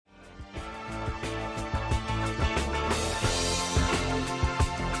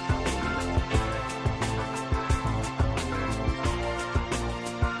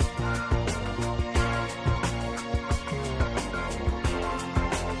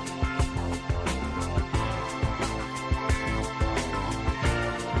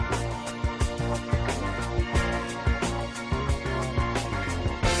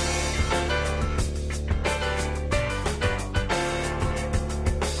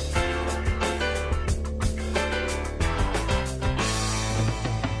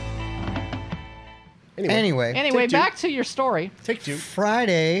Anyway, back to your story. Take two.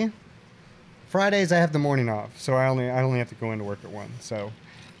 Fridays I have the morning off, so I only have to go into work at 1. So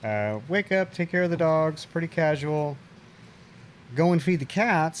wake up, take care of the dogs, pretty casual. Go and feed the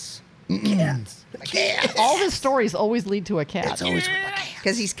cats. Cats. All his stories always lead to a cat. It's always with the cat.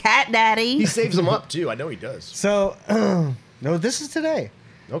 Because he's cat daddy. He saves them up too. I know he does. So no, this is today.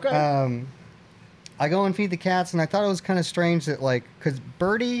 Okay. I go and feed the cats, and I thought it was kind of strange that, like, because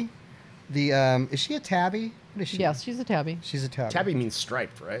Birdie, is she a tabby? What is she? Yes, she's a tabby. She's a tabby. Tabby means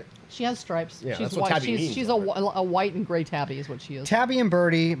striped, right? She has stripes. Yeah, she's that's what white. tabby means, She's right? a white and gray tabby is what she is. Tabby and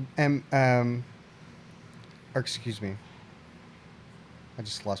Birdie, and or excuse me, I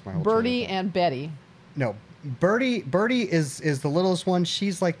just lost my whole. Birdie train of thought. and Betty. No, Birdie is the littlest one.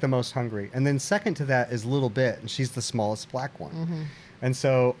 She's like the most hungry, and then second to that is Little Bit, and she's the smallest black one. Mm-hmm. And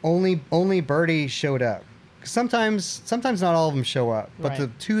so only Birdie showed up. Sometimes not all of them show up, but Right. the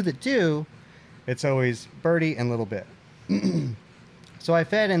two that do, it's always Birdie and Little Bit. So I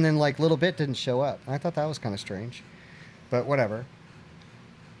fed, and then like Little Bit didn't show up. I thought that was kind of strange, but whatever.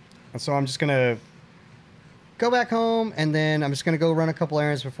 And so I'm just gonna go back home, and then I'm just gonna go run a couple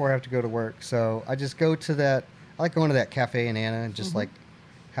errands before I have to go to work. So I just go to that. I like going to that cafe in Anna and just like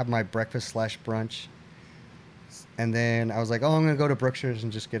have my breakfast/brunch. And then I was like, oh, I'm gonna go to Brookshire's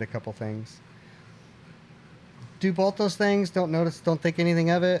and just get a couple things. Do both those things. Don't think anything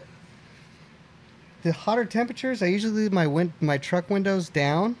of it. The hotter temperatures, I usually leave my truck windows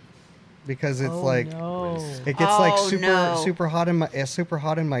down because it's it gets super hot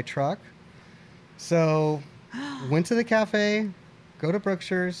in my truck. So went to the cafe, go to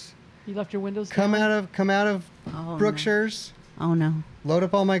Brookshire's. You left your windows come down? out of Brookshire's. Oh no. Load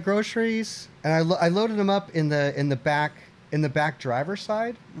up all my groceries, and I loaded them up in the back driver's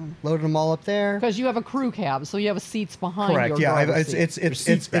side. Loaded them all up there. Because you have a crew cab, so you have seats behind. Correct. Your Yeah, driver's seat.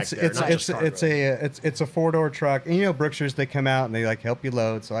 it's a 4-door truck, and Brookshire's, they come out and they like help you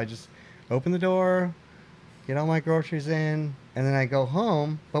load. So I just open the door, get all my groceries in, and then I go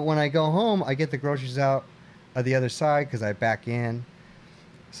home. But when I go home, I get the groceries out of the other side because I back in.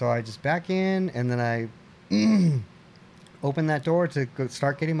 So I just back in, and then I open that door to go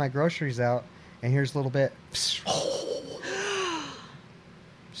start getting my groceries out, and here's a little bit.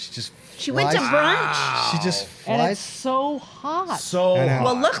 She went to brunch. She just And flies. it's so hot.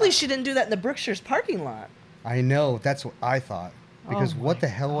 Well, luckily she didn't do that in the Brookshire's parking lot. I know. That's what I thought. Because what the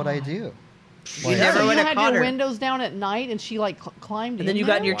hell would I do? You never So you would have had caught your her. windows down at night, and she like climbed in. And then you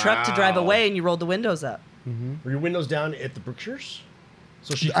got in your truck to drive Wow. away, and you rolled the windows up. Were your windows down at the Brookshire's?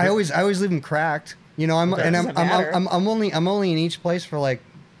 So she. I always leave them cracked. I'm doesn't matter. only in each place for like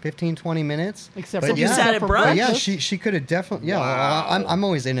 15, 20 minutes. Except But for you sat at for brunch? But yeah, breakfast. she could have definitely. Yeah, Wow. I'm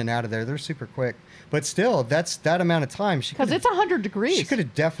always in and out of there. They're super quick. But still, that's that amount of time. Because it's 100 degrees. She could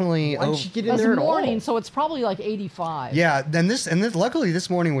have definitely. Why'd she get in It's there at morning, all? so it's probably like 85. Yeah, then this luckily this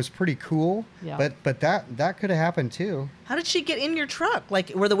morning was pretty cool. Yeah. But that could have happened too. How did she get in your truck? Like,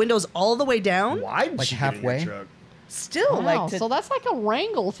 were the windows all the way down? Why did Like she halfway? get in your truck? Still, Wow, like, so that's like a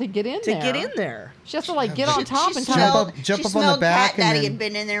wrangle to get in to there. get in there. She has to like get on top and kind smelled- of jump she up on the smelled back Cat and Daddy then- had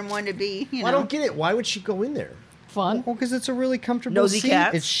been in there and wanted to be, Well, I don't get it. Why would she go in there? fun, Well, because it's a really comfortable Nosy seat.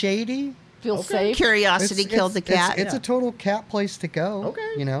 cats? It's shady. feel safe. Curiosity killed the cat. It's a total cat place to go.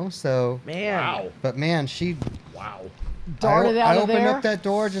 Okay. So. Man. Wow. But man, she Wow. Darted out I of opened there. up that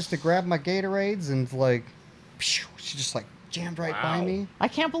door just to grab my Gatorades, and like, phew, she just like jammed right by Wow. me. I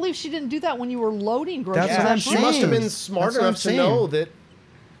can't believe she didn't do that when you were loading groceries. That's what I'm She must have been smart That's what I'm enough to saying. know that.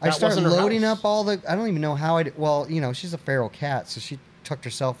 I that started wasn't her loading house. up all the. I don't even know how I did. Well, she's a feral cat, so she tucked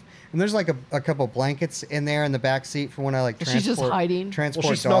herself. And there's like a couple blankets in there in the back seat for when I like She's transport. just hiding. Transport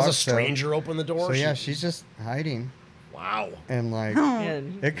Well, she smells a dogs, so- stranger open the door. So yeah, she's just hiding, Wow. and like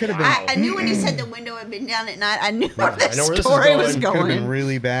Man. it could have been. I knew when he said the window had been down at night. I knew where I that know where this is story was going. Could have been going.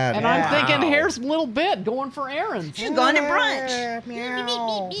 really bad. And I'm thinking, here's a little bit going for errands. She's gone to brunch.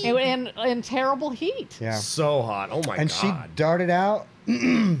 In terrible heat. Yeah. So hot. Oh my And god. she darted out.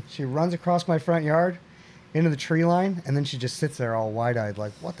 She runs across my front yard into the tree line, and then she just sits there all wide-eyed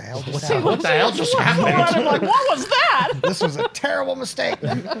like, what the hell just happened? What the hell just happened? I'm like, what was that? This was a terrible mistake.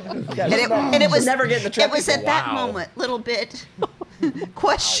 And it was never get in the truck It was again. at that Wow. moment, little bit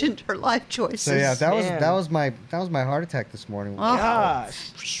questioned her life choices. So yeah, Man. that was my heart attack this morning. Well,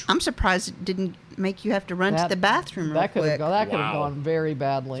 Gosh. I'm surprised it didn't make you have to run to the bathroom real That could quick. have Wow. gone very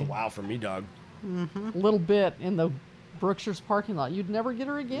badly. Wow for me, dog. A little bit in the Brookshire's parking lot. You'd never get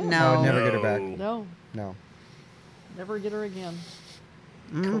her again. No. I would never get her back. No, No. never get her again.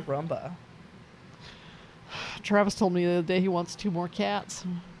 Caramba. Travis told me the other day he wants 2 more cats.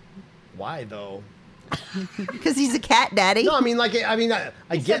 Why though? Because he's a cat daddy. No, I mean I He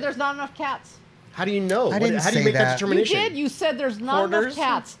get. said there's not enough cats. How do you know? I didn't How do you say make that that. You determination? did. You said there's not Hoarders? enough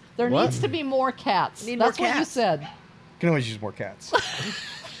cats. There What? needs to be more cats. Need more That's what you cats. said. Can always use more cats.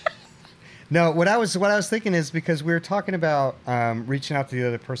 No, what I was thinking is because we were talking about reaching out to the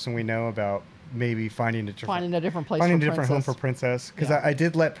other person we know about maybe finding a different Place finding for a different home Princess. for Princess, because Yeah. I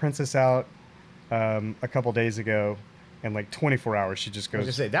did let Princess out a couple days ago, and like 24 hours she just I was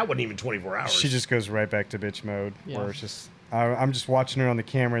goes gonna say that wasn't even 24 hours. she just goes right back to bitch mode, Yeah. where it's just I'm just watching her on the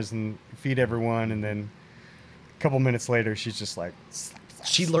cameras and feed everyone, and then a couple minutes later she's just like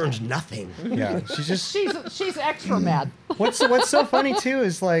she learned nothing. yeah, she's just She's extra mad. What's so funny too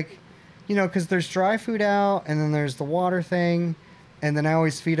is like, you know, because there's dry food out, and then there's the water thing, and then I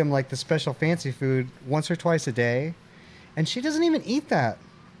always feed them like the special fancy food once or twice a day, and she doesn't even eat that.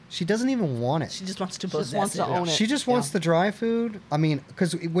 She doesn't even want it. She just wants to She just possess wants it. to own it. She just wants Yeah. the dry food. I mean,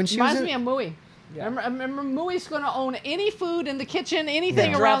 because when she Reminds was me in, of Mooey. Yeah. I remember Mooey's going to own any food in the kitchen,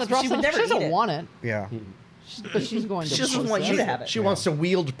 anything Yeah. around the Drops, drop. she would She never doesn't eat it. want it, yeah, but she's going to. She doesn't want you possess to it. have it. She wants to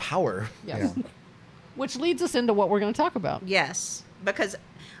wield power. Yes. Which leads us into what we're going to talk about. Yes, because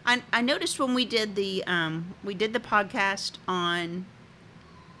I noticed when we did the podcast on,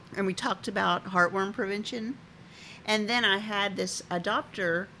 and we talked about heartworm prevention, and then I had this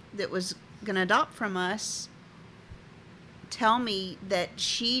adopter that was going to adopt from us tell me that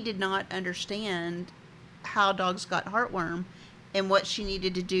she did not understand how dogs got heartworm and what she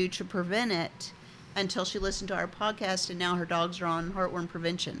needed to do to prevent it until she listened to our podcast, and now her dogs are on heartworm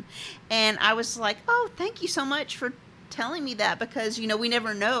prevention. And I was like, oh, thank you so much for telling me that, because, you know, we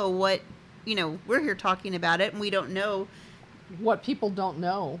never know what, you know, we're here talking about it and we don't know. What people don't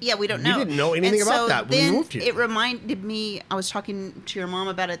know. Yeah, we don't You know. didn't know anything And about so that when we then moved here. It reminded me, I was talking to your mom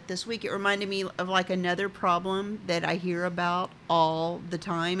about it this week. It reminded me of like another problem that I hear about all the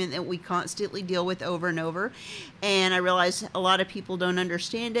time and that we constantly deal with over and over. And I realize a lot of people don't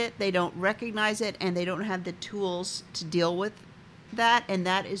understand it, they don't recognize it, and they don't have the tools to deal with that. And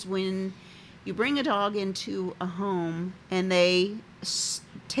that is when you bring a dog into a home and they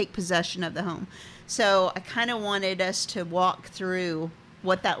take possession of the home. So I kind of wanted us to walk through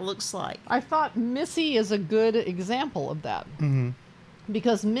what that looks like. I thought Missy is a good example of that. mm-hmm.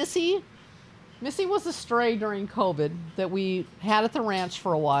 Because Missy was a stray during COVID that we had at the ranch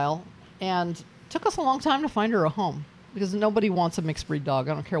for a while, and took us a long time to find her a home, because nobody wants a mixed breed dog.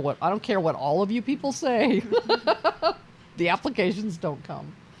 I don't care what all of you people say. The applications don't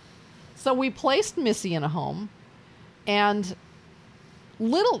come. So we placed Missy in a home, and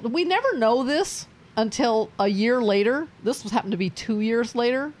we never know this until a year later. This happened to be 2 years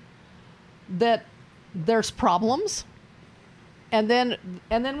later, that there's problems. And then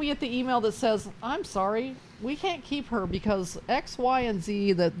we get the email that says, I'm sorry, we can't keep her because X, Y, and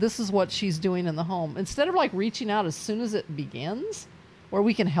Z, that this is what she's doing in the home. Instead of like reaching out as soon as it begins, where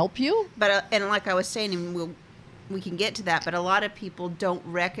we can help you. But and like I was saying, and we can get to that, but a lot of people don't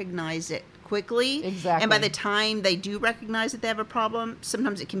recognize it quickly. Exactly. And by the time they do recognize that they have a problem,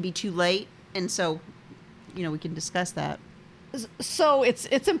 sometimes it can be too late. And so, you know, we can discuss that. So it's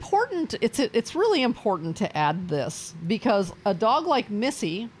important. It's really important to add this, because a dog like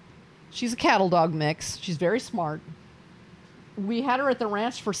Missy, she's a cattle dog mix. She's very smart. We had her at the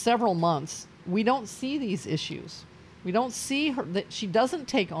ranch for several months. We don't see these issues. We don't see her that she doesn't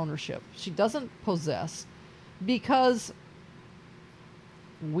take ownership. She doesn't possess, because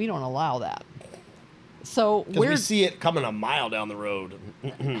we don't allow that. So Because we see it coming a mile down the road.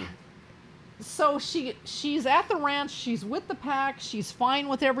 So she's at the ranch, she's with the pack, she's fine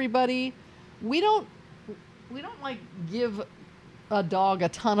with everybody. We don't like give a dog a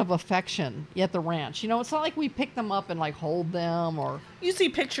ton of affection at the ranch. You know, it's not like we pick them up and like hold them, or You see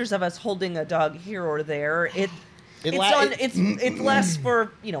pictures of us holding a dog here or there. It lasts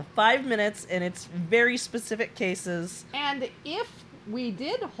for 5 minutes, and it's very specific cases. and if we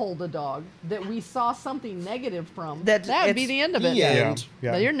did hold a dog that we saw something negative from, That would be it's the end of it. the end.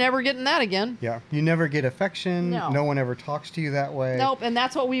 Yeah. So you're never getting that again. Yeah, you never get affection. No. No one ever talks to you that way. Nope, and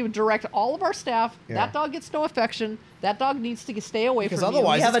that's what we would direct all of our staff. Yeah. That dog gets no affection. That dog needs to stay away Because from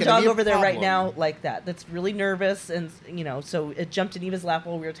otherwise you. We have a it's gonna dog be a over there right problem. now like that. That's really nervous, and so it jumped in Eva's lap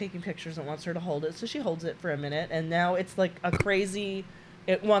while we were taking pictures and wants her to hold it. So she holds it for a minute, and now it's like a crazy.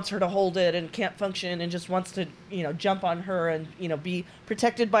 It wants her to hold it and can't function and just wants to jump on her and be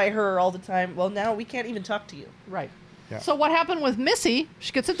protected by her all the time. Well, now we can't even talk to you. Right. Yeah. So what happened with Missy?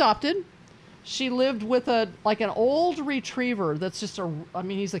 She gets adopted. She lived with an old retriever that's just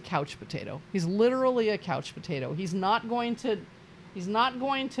he's a couch potato. He's literally a couch potato. He's not going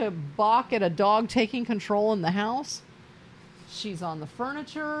to balk at a dog taking control in the house. She's on the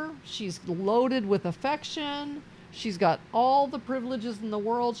furniture. She's loaded with affection. She's got all the privileges in the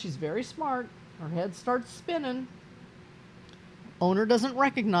world. She's very smart. Her head starts spinning. Owner doesn't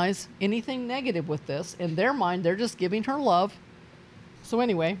recognize anything negative with this. In their mind, they're just giving her love. So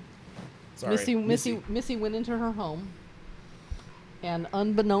anyway, Sorry. Missy went into her home, and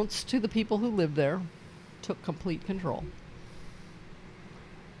unbeknownst to the people who lived there, took complete control.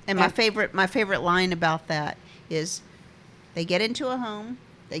 And my favorite line about that is, they get into a home,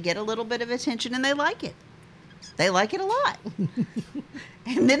 they get a little bit of attention, and they like it. They like it a lot,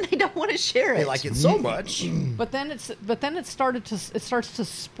 and then they don't want to share it. They like it so much. But then it starts to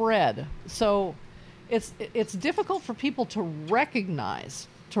spread. So it's difficult for people to recognize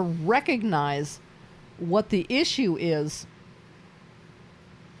what the issue is,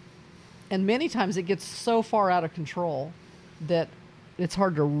 and many times it gets so far out of control that it's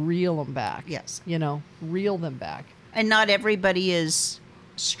hard to reel them back. Yes. Reel them back. And not everybody is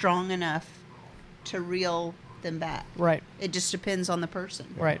strong enough to reel them back. Right. It just depends on the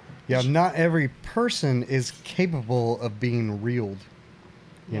person. Right. Yeah, not every person is capable of being reeled.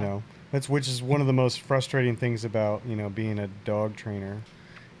 You Yeah. know, which is one of the most frustrating things about being a dog trainer,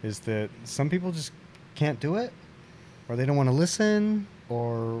 is that some people just can't do it, or they don't want to listen,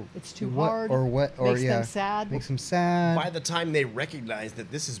 or It's too what, hard. or what, or Makes them sad. makes them sad. By the time they recognize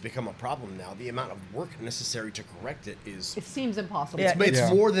that this has become a problem now, the amount of work necessary to correct it is It seems impossible. Yeah, it's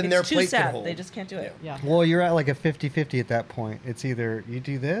Yeah. more than their It's too plate can sad. hold. They just can't do it. Yeah. Well, you're at like a 50-50 at that point. It's either you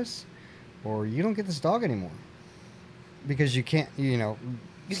do this, or you don't get this dog anymore, because you can't. You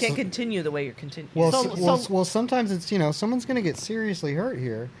can't continue the way you're continuing. Well, So- sometimes it's someone's going to get seriously hurt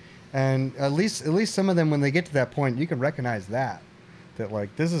here, and at least some of them, when they get to that point, you can recognize that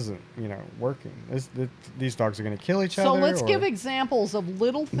like this isn't working. These dogs are going to kill each other. So let's or- give examples of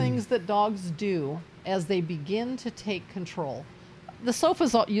little things that dogs do as they begin to take control. The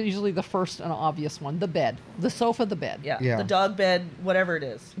sofa's usually the first and obvious one. The bed, the sofa, the bed. Yeah. Yeah. The dog bed, whatever it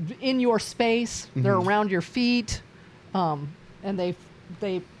is. In your space, they're around your feet, and they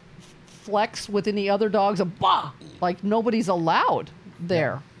flex with any other dogs. Like nobody's allowed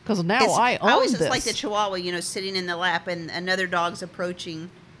there. Because now I own It's this. like the Chihuahua, sitting in the lap, and another dog's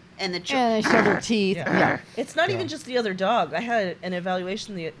approaching, and the and they show their teeth. Yeah. It's not Yeah. even just the other dog. I had an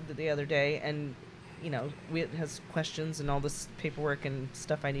evaluation the other day, and it has questions and all this paperwork and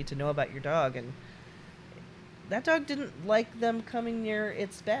stuff I need to know about your dog, and that dog didn't like them coming near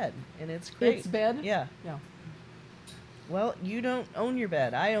its bed, and it's great. Its bed? Yeah. Yeah. Well, you don't own your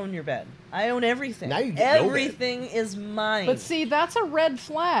bed. I own your bed. I own everything. Now you get no bed. Everything is mine. But see, that's a red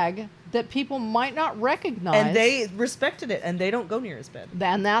flag that people might not recognize. and they respected it, and they don't go near his bed.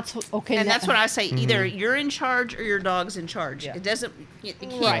 And that's okay. And now- that's what I say. Either you're in charge or your dog's in charge. Yeah. It doesn't. It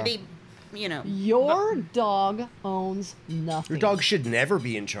can't Right. be. Your dog owns nothing. Your dog should never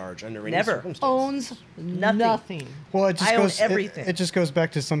be in charge under any Never. circumstance. owns nothing. Well, it just I own goes. everything. It just goes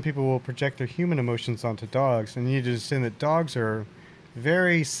back to some people will project their human emotions onto dogs, and you need to understand that dogs are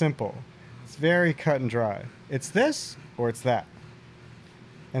very simple. It's very cut and dry. It's this or it's that.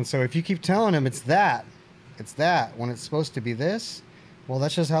 And so if you keep telling them it's that when it's supposed to be this, well,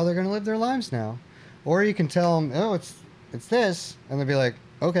 that's just how they're going to live their lives now. Or you can tell them, oh, it's this, and they'll be like,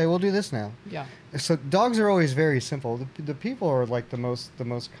 okay, we'll do this now. Yeah. So dogs are always very simple. The people are like the most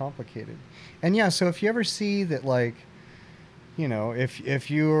complicated. And yeah, so if you ever see that, like,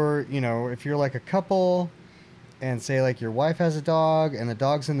 if you're like a couple, and say like your wife has a dog and the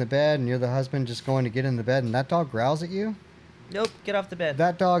dog's in the bed and you're the husband just going to get in the bed and that dog growls at you, Nope, get off the bed.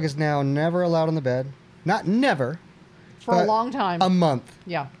 that dog is now never allowed on the bed. Not never, For a but long time. a month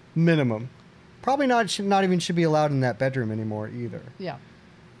Yeah. minimum. Probably not even should be allowed in that bedroom anymore either. Yeah.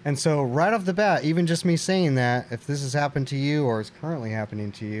 And so right off the bat, even just me saying that, if this has happened to you or is currently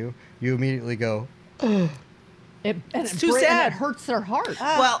happening to you, you immediately go, It's too sad. And it hurts their heart.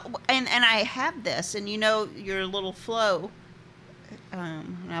 Well, and I have this, and your little Flo.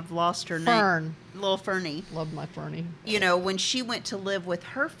 I've lost her name. Fern. Little Fernie. Love my Fernie. When she went to live with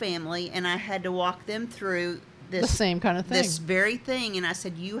her family, and I had to walk them through this The same kind of thing. this very thing, and I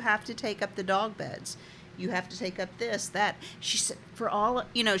said, you have to take up the dog beds. You have to take up this, that. She said,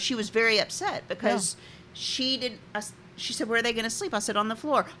 she was very upset because she didn't. She said, where are they going to sleep? I said, on the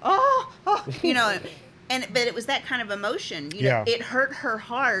floor. But it was that kind of emotion. Yeah. It hurt her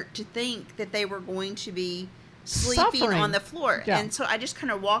heart to think that they were going to be sleeping Suffering. on the floor. Yeah. And so I just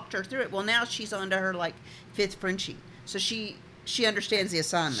kind of walked her through it. Well, now she's on to her like fifth Frenchie. So she understands the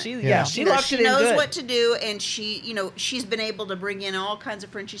assignment. She Yeah. locked She it in knows good. what to do, and she's been able to bring in all kinds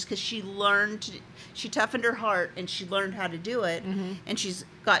of Frenchies because she toughened her heart and she learned how to do it, and she's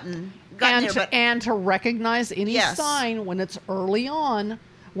gotten and there. But and to recognize any Yes. sign when it's early on,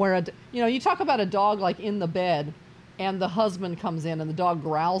 where you talk about a dog like in the bed, and the husband comes in and the dog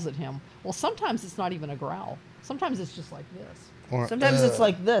growls at him. Well, sometimes it's not even a growl. Sometimes it's just like this. Or, Sometimes it's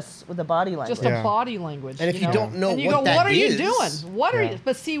like this with the body language. Just Yeah. a body language. And if you don't know and you what go, that what are you is- doing? What are Yeah. you?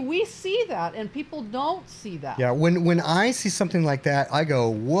 But see, we see that, and people don't see that. yeah, when I see something like that, I go,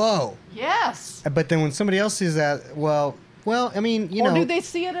 whoa. Yes. But then when somebody else sees that, well, I mean, you Or know. do they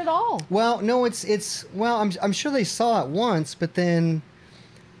see it at all? Well, no, it's well, I'm sure they saw it once, but then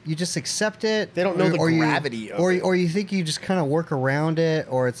you just accept it. They don't know the or gravity of or it. Or you think you just kind of work around it,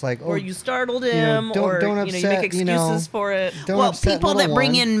 or it's like, or oh, you startled know, him, don't- or don't you upset, make excuses you know, for it. don't Well, upset people little that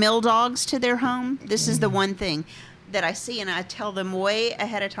bring one. in mill dogs to their home, this is the one thing that I see, and I tell them way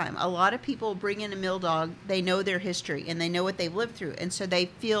ahead of time. A lot of people bring in a mill dog. They know their history and they know what they've lived through, and so they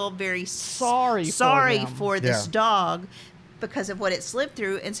feel very Sorry for sorry them. for this Yeah. dog because of what it's lived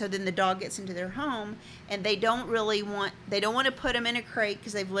through. And so then the dog gets into their home, and they don't want to put them in a crate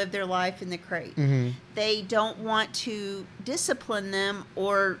because they've lived their life in the crate. Mm-hmm. They don't want to discipline them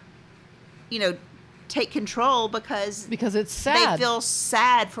or, take control because Because it's sad. they feel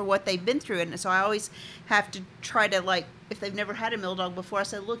sad for what they've been through. And so I always have to try to, like, if they've never had a mill dog before, I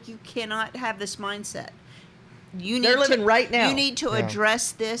say, look, you cannot have this mindset. They're living right now. You need to Yeah.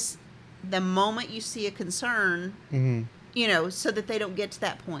 address this the moment you see a concern, so that they don't get to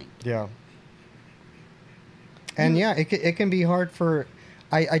that point. Yeah. And yeah, it can be hard for.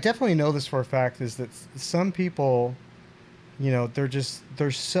 I definitely know this for a fact is that some people,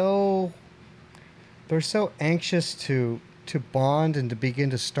 they're so anxious to bond and to begin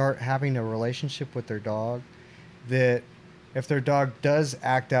to start having a relationship with their dog that if their dog does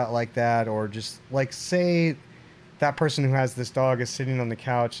act out like that, or just like say that person who has this dog is sitting on the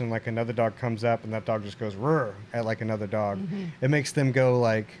couch and like another dog comes up and that dog just goes "Rrr" at like another dog, it makes them go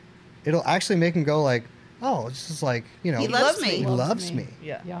like, it'll actually make them go like, oh, it's just like, He loves me. He loves me.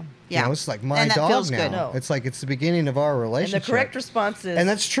 Yeah. Yeah. Yeah. It's like my And that dog feels now. good. No. It's like it's the beginning of our And relationship. the correct response is, And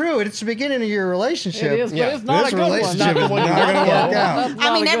that's true. It's the beginning of your relationship. It is, Yeah. but it's not This a good one. relationship is not going to Yeah. work out. That's not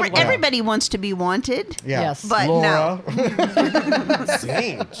I mean, a good one. everybody wants to be wanted. Yeah. Yes. But Laura.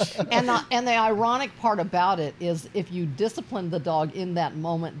 Zange. And the ironic part about it is if you discipline the dog in that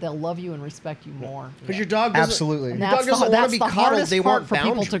moment, they'll love you and respect you more. Because your dog doesn't, Absolutely. Your And dog that's doesn't want that's to be the coddled. hardest They part want for people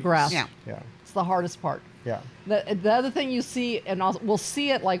to boundaries. grasp. Yeah. Yeah. It's the hardest part. Yeah. The other thing you see, and we'll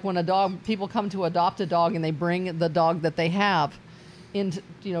see it like when people come to adopt a dog and they bring the dog that they have into,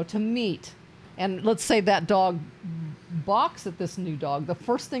 to meet. And let's say that dog balks at this new dog. The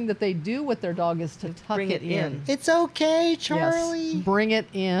first thing that they do with their dog is to tuck bring it it in. in. It's okay, Yes, Charlie. bring it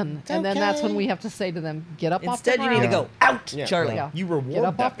in. And then that's when okay. we have to say to them, get up instead off you the need to ground. go out, Yeah. Charlie. Yeah. You reward Get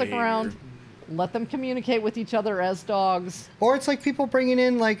up that off the behavior. ground. Let them communicate with each other as dogs. Or it's like people bringing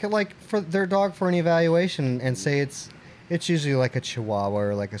in like for their dog for an evaluation and say it's usually like a Chihuahua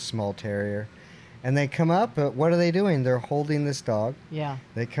or like a small terrier. And they come up, but what are they doing? They're holding this dog. Yeah.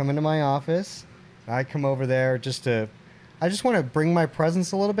 They come into my office. I come over there I just want to bring my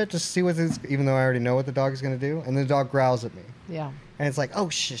presence a little bit, just see what it's, even though I already know what the dog is going to do. And the dog growls at me. Yeah. And it's like, oh,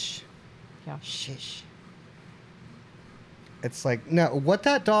 shush. Yeah. Shush. It's like, no, what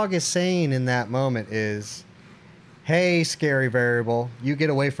that dog is saying in that moment is, hey, scary variable, you get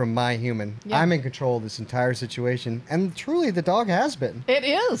away from my human. Yeah. I'm in control of this entire situation. And truly, the dog has been. It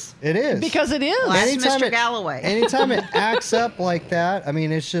is. It is. Because it is. Well, that's Anytime Mr. it- Galloway. Anytime it acts up like that, I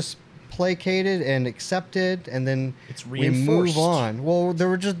mean, it's just placated and accepted, and then It's we move reinforced. on. Well,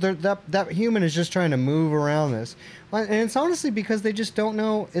 that human is just trying to move around this, and it's honestly because they just don't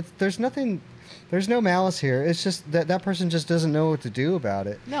know. There's no malice here. It's just that person just doesn't know what to do about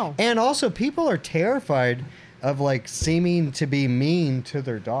it. No. And also, people are terrified of like seeming to be mean to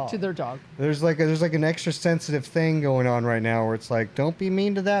their dog. To their dog. There's like an extra sensitive thing going on right now where it's like, don't be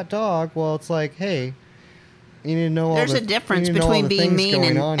mean to that dog. Well, it's like, hey, you need to know There's all a the, difference you need to know all between the being things mean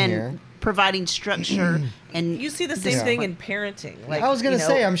going on and here. providing structure. And You see the same Yeah. thing in parenting. Like I was gonna you know,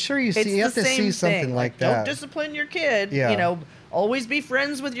 say, I'm sure you it's see, you have the to see same something thing. like Don't that. discipline your kid. Yeah. Always be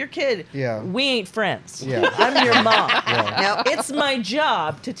friends with your kid. Yeah. We ain't friends. Yeah. I'm your mom. Yeah. no, It's my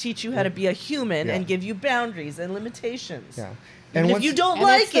job to teach you how to be a human Yeah. and give you boundaries and limitations. Yeah. And if once- you don't And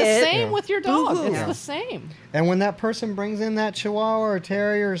like it's the it, same Yeah. with your dog. Boo-hoo. It's Yeah. the same. And when that person brings in that Chihuahua or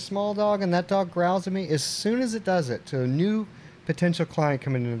Terrier or small dog, and that dog growls at me, as soon as it does it to a new potential client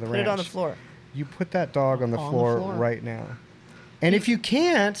coming into the put ranch, it on the floor. you put that dog on the, On the floor floor. right now. And if you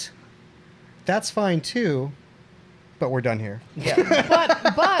can't, that's fine too. But we're done here. Yeah.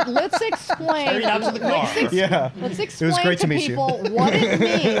 But let's explain. Carried out to the car. Yeah. Let's It explain was great to to meet you. people what it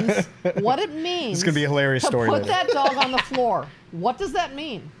means. What it means. It's gonna be a hilarious to story put later. that dog on the floor. What does that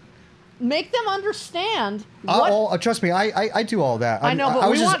mean? Make them understand what. Trust me, I do all that. I know, but I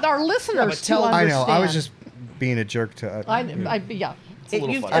we was just- want our listeners but tell to them- I understand. know. I was just being a jerk to. Yeah. a little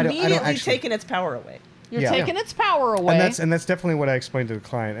You've fun. I don't immediately actually- taken its power away. You're Yeah. taking its power away. And that's definitely what I explained to the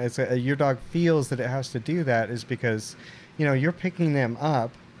client. It's your dog feels that it has to do that is because, you're picking them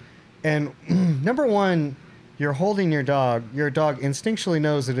up, and number one, you're holding your dog. Your dog instinctually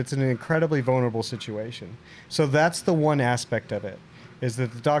knows that it's in an incredibly vulnerable situation. So that's the one aspect of it, is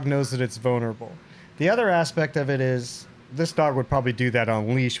that the dog knows that it's vulnerable. The other aspect of it is this dog would probably do that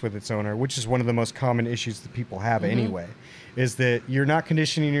on leash with its owner, which is one of the most common issues that people have anyway. Is that you're not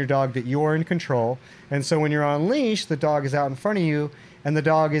conditioning your dog that you're in control, and so when you're on leash, the dog is out in front of you, and the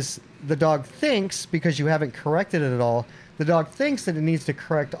dog thinks, because you haven't corrected it at all, the dog thinks that it needs to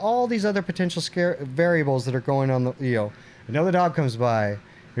correct all these other potential variables that are going on. Another dog comes by.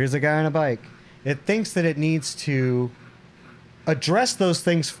 Here's a guy on a bike. It thinks that it needs to address those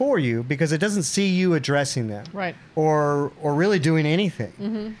things for you because it doesn't see you addressing them, Right. Or really doing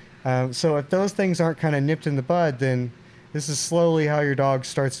anything. So if those things aren't kind of nipped in the bud, then this is slowly how your dog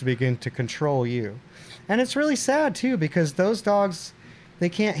starts to begin to control you. And it's really sad, too, because those dogs, they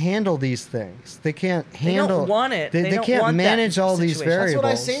can't handle these things. They can't handle... They don't want it. They don't can't want that manage all these situation. variables.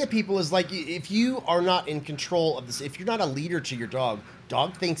 That's what I say to people is like, if you are not in control of this, if you're not a leader to your dog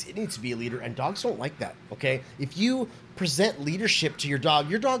thinks it needs to be a leader, and dogs don't like that, okay? If you present leadership to your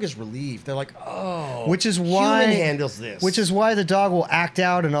dog is relieved. They're like, oh, Which is why human handles this. Which is why the dog will act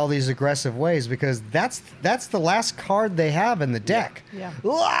out in all these aggressive ways, because that's the last card they have in the deck. Yeah.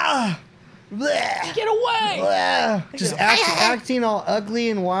 Ah! Bleh! Get away! Bleh! Just acting all ugly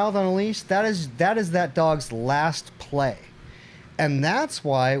and wild on a leash. That is that dog's last play. And that's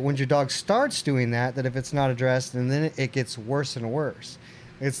why when your dog starts doing that if it's not addressed, and then it gets worse and worse.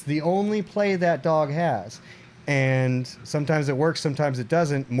 It's the only play that dog has. And sometimes it works, sometimes it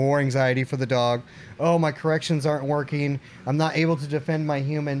doesn't. More anxiety for the dog. Oh, my corrections aren't working. I'm not able to defend my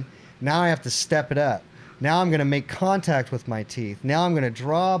human. Now I have to step it up. Now I'm going to make contact with my teeth. Now I'm going to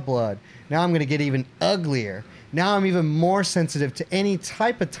draw blood. Now I'm going to get even uglier. Now I'm even more sensitive to any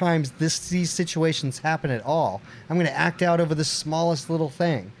type of times these situations happen at all. I'm going to act out over the smallest little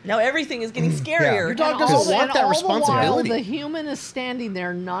thing. Now everything is getting scarier. Yeah. Your dog And doesn't all the- want and that all responsibility. The while, the human is standing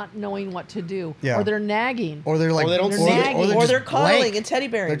there not knowing what to do. Yeah. Or they're nagging. Or they're like, Or they don't see they're- it. they're Or just they're calling blank. and teddy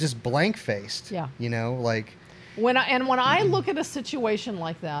bearing. They're just blank faced. Yeah. Like. When I look at a situation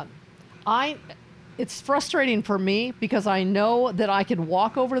like that, it's frustrating for me because I know that I could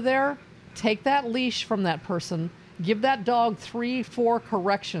walk over there, take that leash from that person, give that dog 3-4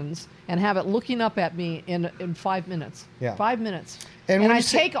 corrections, and have it looking up at me in 5 minutes. Yeah. 5 minutes. And And when I you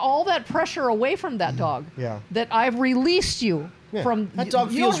say- take all that pressure away from that dog. Yeah. That I've released you Yeah. from. That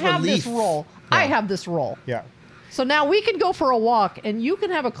dog you feels don't have relief. this role. Yeah. I have this role. Yeah. So now we can go for a walk, and you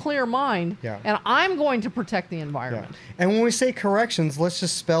can have a clear mind, Yeah. and I'm going to protect the Yeah. environment. And when we say corrections, let's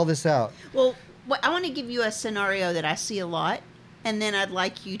just spell this out. Well, I want to give you a scenario that I see a lot, and then I'd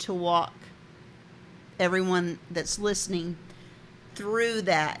like you to walk everyone that's listening through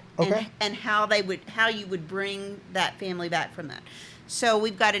that Okay. and how you would bring that family back from that. So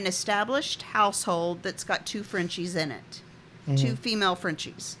we've got an established household that's got 2 Frenchies in it, 2 female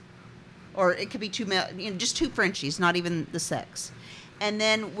Frenchies, or it could be 2 male, just 2 Frenchies, not even the sex. And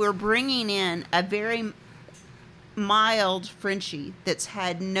then we're bringing in a very mild Frenchie that's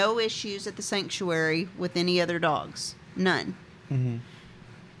had no issues at the sanctuary with any other dogs. None.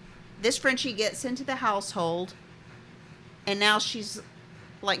 This Frenchie gets into the household, and now she's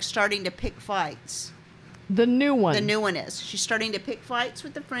like starting to pick fights. The new one. The new one is. She's starting to pick fights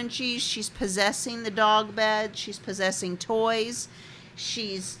with the Frenchies. She's possessing the dog bed. She's possessing toys.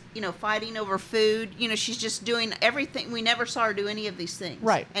 She's, fighting over food. She's just doing everything. We never saw her do any of these things.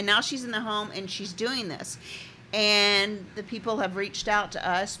 Right. And now she's in the home and she's doing this. And the people have reached out to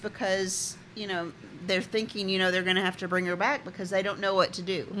us because, they're thinking, they're going to have to bring her back because they don't know what to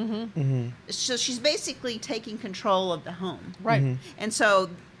do. So she's basically taking control of the home. Right. And so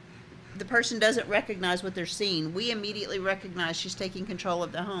the person doesn't recognize what they're seeing. We immediately recognize she's taking control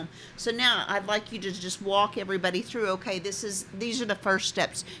of the home. So now I'd like you to just walk everybody through, okay, these are the first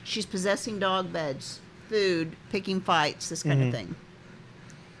steps. She's possessing dog beds, food, picking fights, this kind of thing.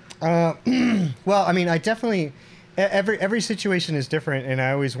 Well, I mean, I definitely... Every situation is different, and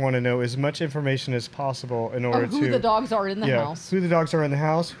I always want to know as much information as possible in order Of who to... the dogs are in the house. Who the dogs are in the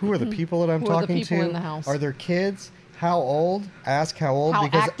house. Who are the people that I'm Who are the talking people to? in the house? Are there kids? How old? Ask how old. How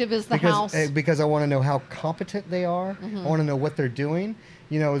active is the house? Because I want to know how competent they are. I want to know what they're doing.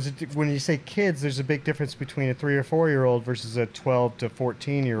 When you say kids, there's a big difference between a 3 or 4-year-old versus a 12 to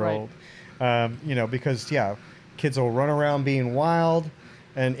 14-year-old. Because kids will run around being wild.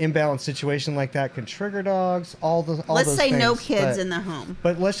 an imbalanced situation like that can trigger dogs. All Let's those say things. no kids But- in the home.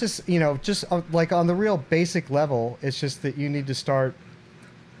 But let's just, just like on the real basic level, it's just that you need to start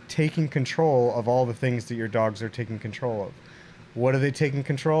taking control of all the things that your dogs are taking control of. What are they taking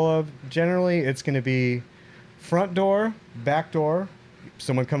control of? Generally, it's going to be front door, back door.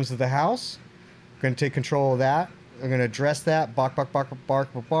 Someone comes to the house, going to take control of that. They're going to address that, bark, bark, bark,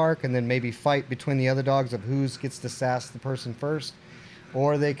 bark, bark, bark, and then maybe fight between the other dogs of who gets to sass the person first.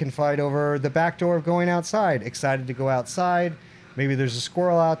 Or they can fight over the back door of going outside, excited to go outside. Maybe there's a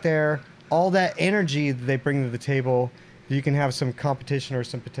squirrel out there. All that energy that they bring to the table, you can have some competition or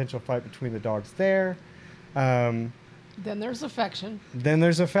some potential fight between the dogs there. Then there's affection.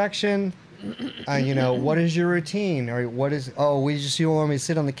 What is your routine? Or you want me to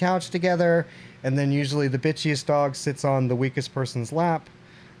sit on the couch together? And then usually the bitchiest dog sits on the weakest person's lap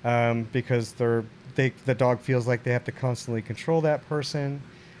because the dog feels like they have to constantly control that person.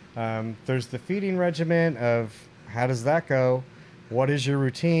 There's the feeding regimen of how does that go? What is your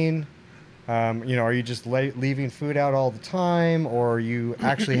routine? Are you just leaving food out all the time, or you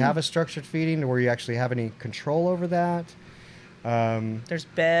actually have a structured feeding where you actually have any control over that? There's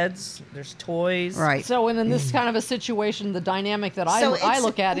beds, there's toys. Right. So, in this kind of a situation, the dynamic that I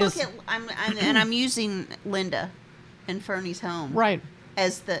look at is I'm using Linda and Fernie's home right.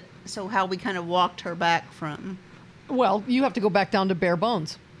 as how we kind of walked her back from. Well, you have to go back down to bare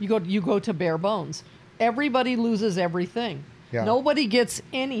bones. You go to bare bones. Everybody loses everything. Yeah. Nobody gets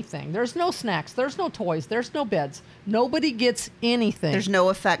anything. There's no snacks. There's no toys. There's no beds. Nobody gets anything. There's no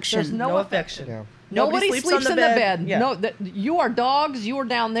affection. There's No affection. Yeah. Nobody sleeps in the bed. Yeah. No, you are dogs. You are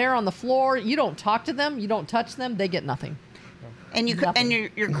down there on the floor. You don't talk to them. You don't touch them. They get nothing. And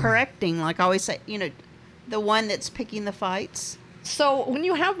you're correcting, like I always say, the one that's picking the fights. So when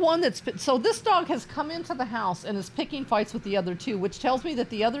you have one so this dog has come into the house and is picking fights with the other two, which tells me that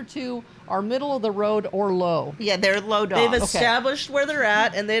the other two are middle of the road or low. Yeah, they're low dogs. They've established where they're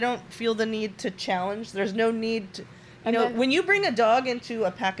at, and they don't feel the need to challenge. There's no need to... when you bring a dog into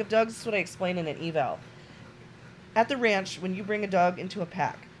a pack of dogs, this is what I explain in an eval. At the ranch, when you bring a dog into a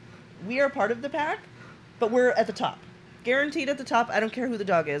pack, we are part of the pack, but we're at the top. Guaranteed at the top. I don't care who the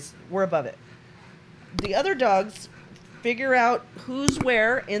dog is. We're above it. The other dogs figure out who's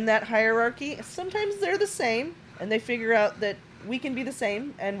where in that hierarchy. Sometimes they're the same, and they figure out that we can be the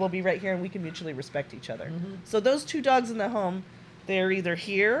same, and we'll be right here, and we can mutually respect each other. Mm-hmm. So those two dogs in the home, they're either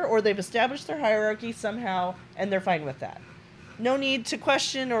here, or they've established their hierarchy somehow, and they're fine with that. No need to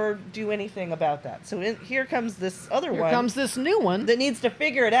question or do anything about that. So here comes this other one. Here comes this new one. That needs to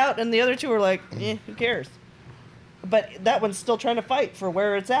figure it out, and the other two are like, who cares? But that one's still trying to fight for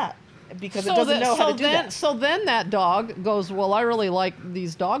where it's at. Because it doesn't know how to do that. So then that dog goes, well, I really like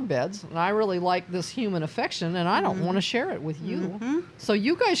these dog beds, and I really like this human affection, and I don't want to share it with you. Mm-hmm. So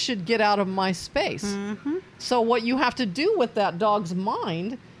you guys should get out of my space. Mm-hmm. So what you have to do with that dog's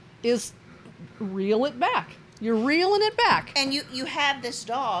mind is reel it back. You're reeling it back. And you have this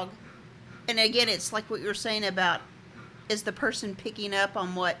dog, and again, it's like what you were saying about, is the person picking up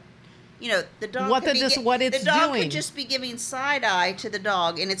on what... the dog. What it's the dog doing. could just be giving side eye to the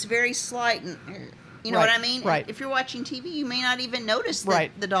dog, and it's very slight. And you know Right, what I mean? right. If you're watching TV, you may not even notice that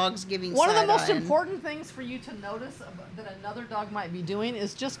Right. the dog's giving. One of the side most eye and- important things for you to notice that another dog might be doing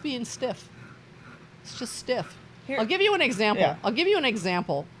is just being stiff. It's just stiff. Here- I'll give you an example. Yeah. I'll give you an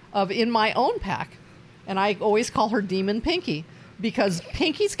example of in my own pack, and I always call her Demon Pinky because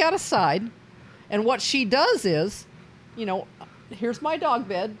Pinky's got a side, and what she does is, here's my dog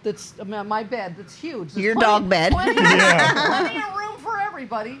bed. That's my bed. That's huge. There's Your dog bed. Plenty of room for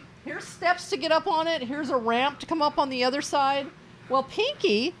everybody. Here's steps to get up on it. Here's a ramp to come up on the other side. Well,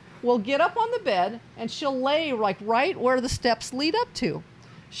 Pinky will get up on the bed and she'll lay right where the steps lead up to.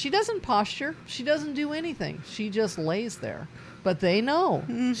 She doesn't posture. She doesn't do anything. She just lays there. But they know.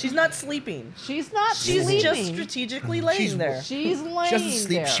 She's not sleeping. She's not She's sleeping. just strategically laying there. She's laying She doesn't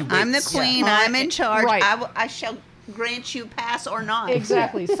sleep. there. She waits. I'm the queen. Yeah. I'm in charge. Right. I shall grant you pass or not.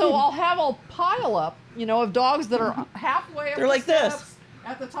 Exactly. So I'll have a pile up, of dogs that are halfway up They're the like this. steps,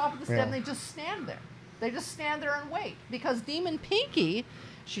 at the top of the step, Yeah. and they just stand there. They just stand there and wait. Because Demon Pinky,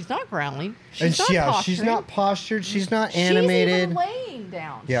 she's not growling. She's not posturing. She's not postured. She's not animated. She's even laying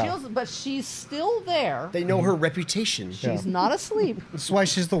down. Yeah. But she's still there. They know her reputation. She's not asleep. That's why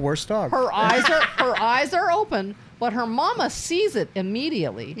she's the worst dog. Her eyes are open, but her mama sees it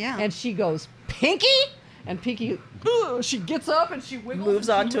immediately. Yeah. And she goes, Pinky? And Pinky, she gets up and she wiggles. Moves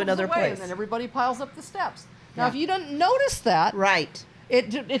and she on to moves another away, place. And then everybody piles up the steps. Now, Yeah. if you don't notice that, Right. it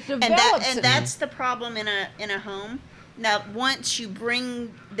develops. And that's the problem in a home. Now, once you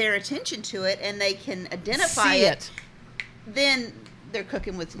bring their attention to it and they can identify see it, then they're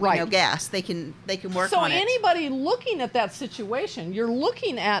cooking with Right. gas. They can work So on it. anybody looking at that situation, you're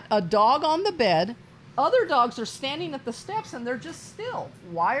looking at a dog on the bed. Other dogs are standing at the steps and they're just still.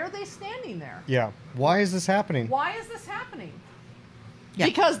 Why are they standing there? Yeah. Why is this happening? Why is this happening? Yeah.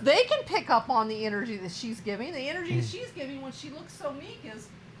 Because they can pick up on the energy that she's giving. The energy that she's giving when she looks so meek is,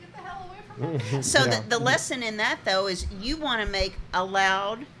 get the hell away from her. So Yeah. the lesson in that though is you want to make a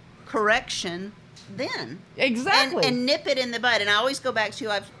loud correction then. Exactly. And nip it in the bud. And I always go back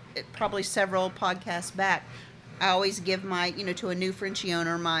to, I've probably several podcasts back, I always give my, to a new Frenchie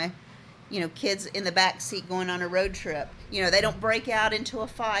owner, my, kids in the back seat going on a road trip. They don't break out into a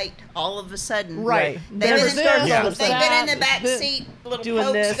fight all of a sudden. Right. They've There's been, this, Yeah. there's they've been in the that, back seat, little Doing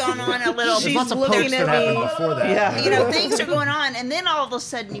pokes this. going on, a little, She's Lots of looking pokes at that happened me. before that. Yeah. things are going on, and then all of a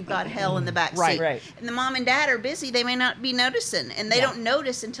sudden you've got hell in the back Right. seat. Right. And the mom and dad are busy, they may not be noticing, and they Yeah. don't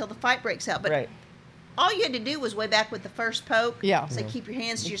notice until the fight breaks out. But Right. all you had to do was way back with the first poke. Yeah. Say, keep your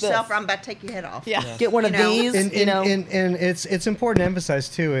hands to Like yourself, this. or I'm about to take your head off. Yeah. Get one of these, And it's important to emphasize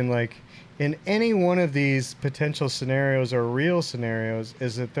too, in any one of these potential scenarios or real scenarios,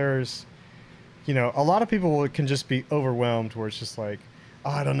 is that there's, a lot of people can just be overwhelmed, where it's just like, oh,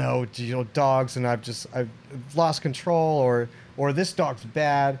 I don't know, dogs, and I've lost control, or this dog's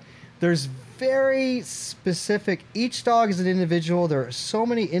bad. There's very specific. Each dog is an individual. There are so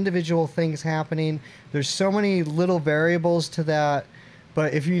many individual things happening. There's so many little variables to that.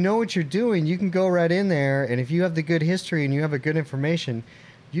 But if you know what you're doing, you can go right in there, and if you have the good history and you have a good information,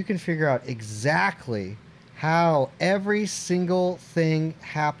 you can figure out exactly how every single thing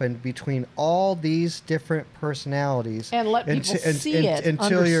happened between all these different personalities, And let people see it,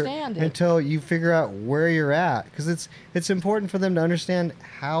 understand it. until you figure out where you're at, because it's important for them to understand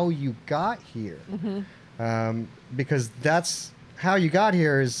how you got here, because that's how you got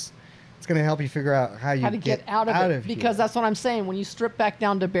here is. It's going to help you figure out how you How to get out of it. Because here. that's what I'm saying. When you strip back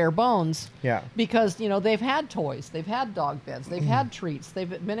down to bare bones, Yeah. because, they've had toys, they've had dog beds, they've had treats,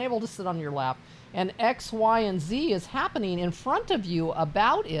 they've been able to sit on your lap, and X, Y, and Z is happening in front of you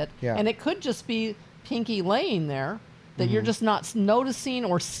about it, Yeah. and it could just be Pinky laying there that you're just not noticing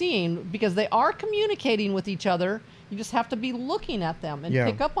or seeing, because they are communicating with each other. You just have to be looking at them and Yeah.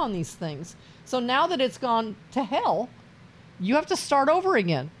 pick up on these things. So now that it's gone to hell, you have to start over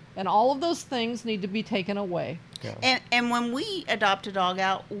again. And all of those things need to be taken away. Yeah. And when we adopt a dog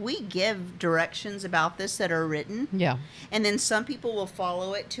out, we give directions about this that are written. Yeah. And then some people will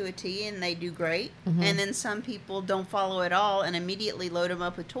follow it to a T and they do great. And then some people don't follow it all and immediately load them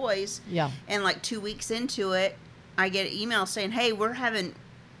up with toys. Yeah. And like 2 weeks into it, I get an email saying, hey,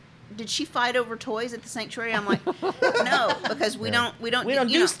 did she fight over toys at the sanctuary? I'm like, no, because we don't We don't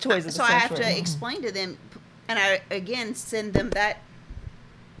use toys at the so I have sanctuary. to explain to them, and I again send them that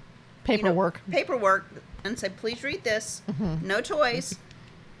Paperwork. paperwork and say, please read this. No toys.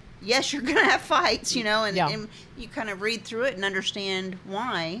 Yes, you're gonna have fights, and, Yeah. and you kind of read through it and understand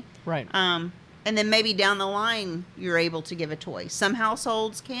why. Right. And then maybe down the line you're able to give a toy. Some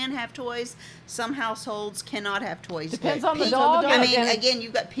households can have toys. Some households cannot have toys. Depends on the Pinky- dog. I mean, and again,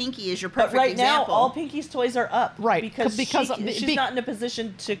 you've got Pinky as your But perfect right example. now, all Pinky's toys are up. Right, Because, because she's not in a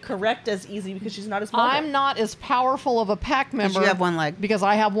position to correct as easy because she's not as mobile. I'm not as powerful of a pack member. you have one leg. Because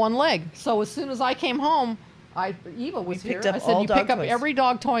I have one leg. So as soon as I came home, Eva was picked here. up I said, all you dog pick up toys." every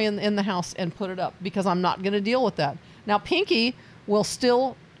dog toy in the house and put it up, because I'm not going to deal with that. Now, Pinky will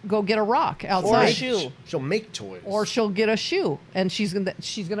still go get a rock Or outside. a shoe. She'll make toys. Or she'll get a shoe, and she's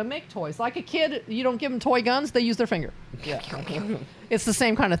gonna make toys. Like a kid, you don't give them toy guns; they use their finger. Yeah. It's the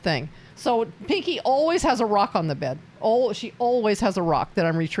same kind of thing. So Pinky always has a rock on the bed. She always has a rock that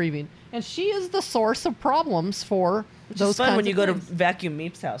I'm retrieving, and she is the source of problems for Which those is fun kinds when you of go to things. Vacuum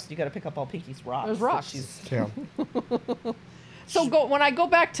Meep's house. You got to pick up all Pinky's rocks. There's that rocks. she's- Yeah. So when I go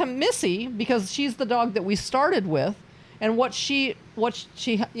back to Missy, because she's the dog that we started with, and she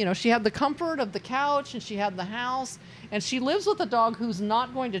had the comfort of the couch, and she had the house, and she lives with a dog who's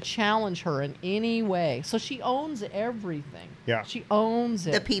not going to challenge her in any way. So she owns everything. Yeah. She owns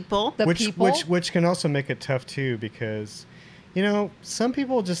it. The people. The people. Which can also make it tough too, because some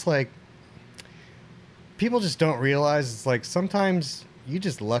people just don't realize it's like sometimes you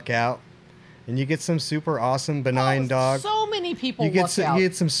just luck out and you get some super awesome benign dog. So many people You luck out.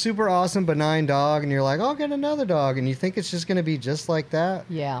 get some super awesome benign dog, and you're like, I'll get another dog, and you think it's just going to be just like that.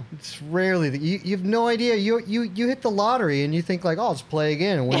 Yeah. It's rarely that you have no idea. You hit the lottery and you think like, oh, I'll just play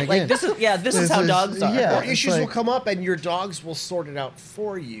again and win again. Like this is how dogs are. yeah. Or it's issues like- will come up, and your dogs will sort it out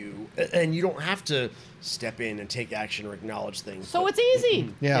for you, and you don't have to step in and take action or acknowledge things. So But- it's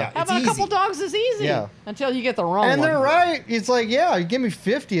easy. Yeah. it's Having a couple easy. dogs is easy. Yeah. Until you get the wrong And one. they're right. It's like, yeah, you give me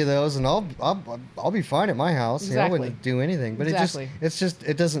 50 of those, and I'll I'll be fine at my house. You know, I Exactly. wouldn't do anything. But Exactly.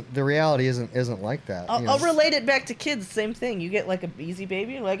 it doesn't. The reality isn't like that. you know. I'll relate it back to kids. Same thing. You get like an easy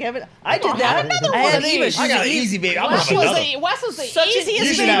baby. Like I did I that. had another I one had of these. Eva. She's I got an the easy baby. I'm Wes having was, another. Wes was the Such an easiest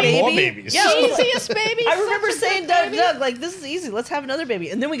You should have baby. more baby. babies. Yeah. Easiest baby. I remember such a saying good to baby. Doug, like, this is easy. Let's have another baby.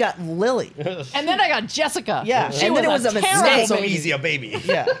 And then we got Lily. And then I got Jessica. Yeah. She And was then it was a terrible mistake. Not so baby. easy a baby.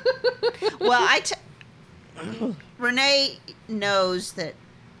 Yeah. Well, Renee knows that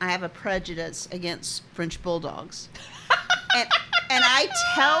I have a prejudice against French bulldogs, and I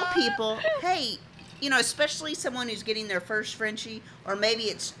tell people, hey, you know, especially someone who's getting their first Frenchie, or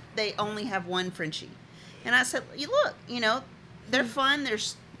maybe they only have one Frenchie, and I said, you look, you know, they're fun, they're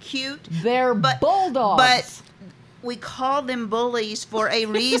cute, They're bulldogs. but we call them bullies for a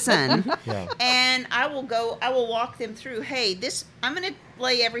reason. Yeah. And I will walk them through, hey, I'm going to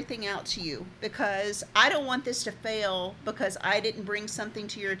lay everything out to you because I don't want this to fail because I didn't bring something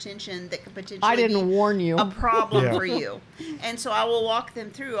to your attention that could potentially I didn't be warn you. a problem Yeah. for you. And so I will walk them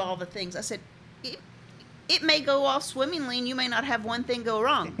through all the things. I said, it may go off swimmingly and you may not have one thing go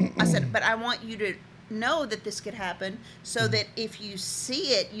wrong. I said, but I want you to know that this could happen so that if you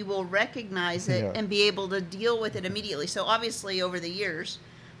see it, you will recognize it Yeah. and be able to deal with it immediately. So obviously over the years,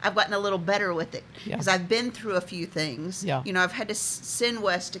 I've gotten a little better with it Yeah. because I've been through a few things. Yeah. You know, I've had to send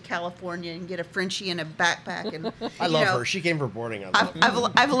Wes to California and get a Frenchie in a backpack. And I love her. She came for boarding. I love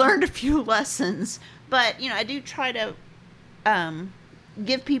her. I've learned a few lessons, but you know, I do try to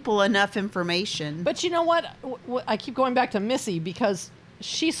give people enough information. But you know what? I keep going back to Missy because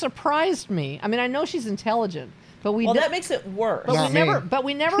she surprised me. I mean, I know she's intelligent, but Well, that makes it worse. but Not we never, me. but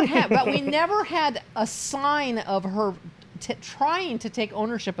we never had, but we never had a sign of her trying to take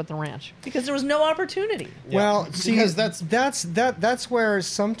ownership at the ranch. Because there was no opportunity. Well, see, Because that's where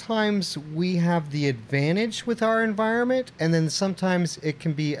sometimes we have the advantage with our environment, and then sometimes it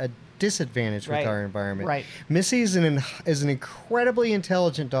can be a disadvantage Right. with our environment. Right. Missy is an incredibly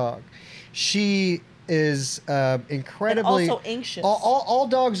intelligent dog. She is incredibly also anxious. All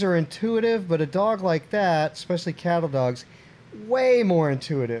dogs are intuitive, but a dog like that, especially cattle dogs, way more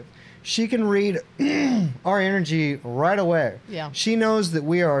intuitive. She can read our energy right away. Yeah. She knows that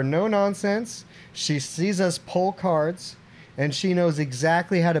we are no nonsense. She sees us pull cards, and she knows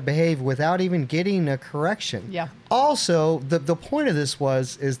exactly how to behave without even getting a correction. Yeah. Also, the point of this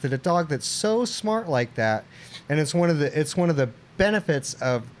is that a dog that's so smart like that, and it's one of the benefits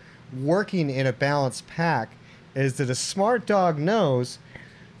of working in a balanced pack, is that a smart dog knows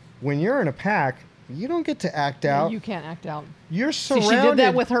when you're in a pack, you don't get to act out. You can't act out. You're See, surrounded. she did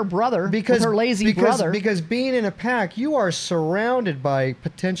that with her brother, with her lazy brother. Because being in a pack, you are surrounded by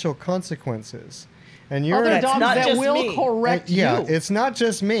potential consequences, and you're Other in a That's dogs not that just will me. correct yeah, you. it's not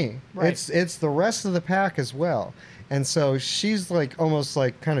just me. Right. It's the rest of the pack as well. And so she's like almost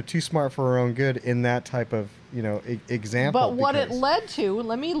like kind of too smart for her own good in that type of example. But what it because- led to,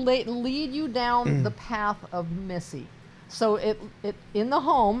 let me lead you down the path of Missy. So it in the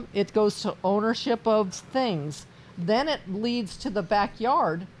home, it goes to ownership of things. Then it leads to the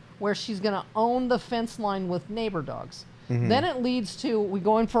backyard where she's going to own the fence line with neighbor dogs. Mm-hmm. Then it leads to we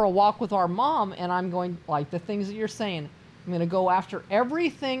going for a walk with our mom, and I'm going like the things that you're saying. I'm going to go after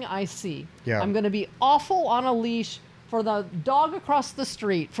everything I see. Yeah. I'm going to be awful on a leash for the dog across the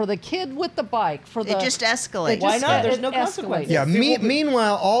street, for the kid with the bike, for the it just escalates. It Why just- not? it There's no escalates. consequences. Yeah. It will be-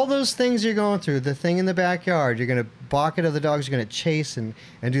 Meanwhile, all those things you're going through, the thing in the backyard, you're going to balk at other dogs. You're going to chase and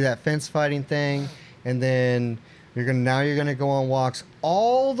do that fence fighting thing, and then you're going to go on walks.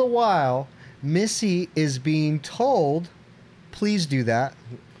 All the while, Missy is being told, "Please do that.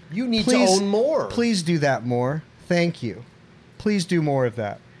 You need Please- to own more. Please do that more. Thank you. Please do more of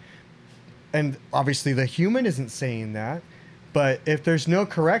that." And obviously, the human isn't saying that. But if there's no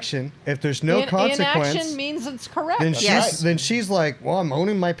correction, if there's no consequence, Inaction means it's correct. then Yes. she's like, "Well, I'm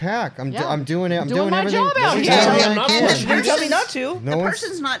owning my pack. I'm Yeah. doing it. I'm Doing doing my everything. job out Everything here." I Yeah, I'm not can." pushing You tell me person's- not to. No the one's-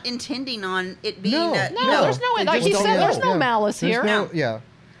 person's not intending on it being No, a, No, there's no, They like just he don't said, know. there's no Yeah. malice There's here. no- yeah.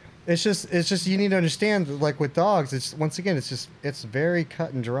 It's just you need to understand, like with dogs, it's once again, it's very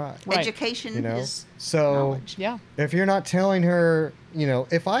cut and dry. Right. education You know, is so knowledge. Yeah. if you're not telling her,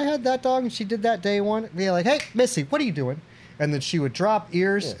 if I had that dog and she did that day one, be like, "Hey, Missy, what are you doing?" And then she would drop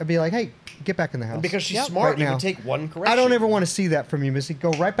ears and be like, "Hey, get back in the house." And because she's Yep. smart, Right you now. can take one correction. I don't ever want to see that from you, Missy. Go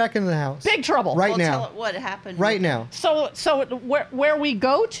right back into the house. Big trouble. Right Well, now. tell it what happened. Right now. So where we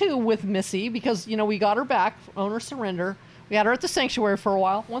go to with Missy, because we got her back, owner surrender. We had her at the sanctuary for a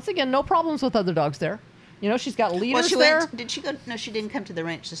while. Once again, no problems with other dogs there. She's got leaders Well, she there. went. Did she go? No, she didn't come to the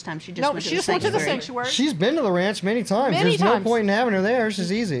ranch this time. She just No, went to she the just went to the sanctuary. sanctuary. She's been to the ranch many times. Many There's times. no point in having her there.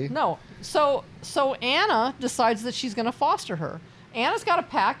 She's easy. No. So Anna decides that she's going to foster her. Anna's got a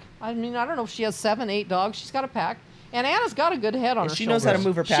pack. I mean, I don't know if she has 7, 8 dogs. She's got a pack. And Anna's got a good head on And her she knows how to shoulders.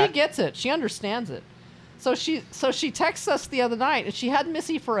 move her She pack. gets it. She understands it. So she texts us the other night, and she had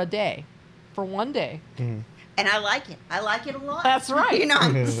Missy for a day, for one day. And I like it. I like it a lot. That's right. You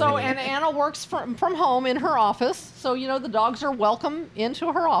know. So, and Anna works from home in her office. So, the dogs are welcome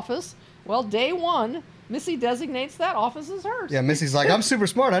into her office. Well, day 1, Missy designates that office as hers. Yeah, Missy's like, I'm super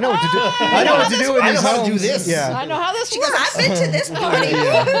smart. I know what to do. I know what to do with I these know how to do homes. this. Yeah. I know how this She goes, works. I've been to this party.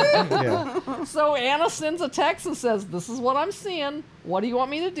 Yeah. So Anna sends a text and says, "This is what I'm seeing. What do you want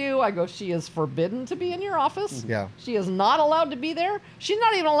me to do?" I go, "She is forbidden to be in your office. Yeah. She is not allowed to be there. She's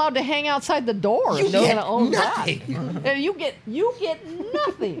not even allowed to hang outside the door. You She's get gonna own nothing. that. And you get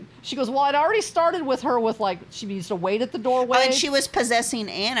nothing." She goes, "Well, I'd already started with her with she needs to wait at the doorway." Oh, and she was possessing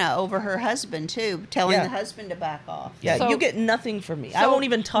Anna over her husband too, telling Yeah. the husband to back off. Yeah, So- you get nothing from me. I So won't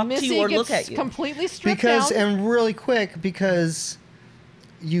even talk Missy to you or gets look at you. completely stripped Because, down. and really quick, because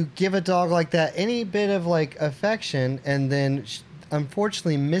you give a dog like that any bit of affection, and then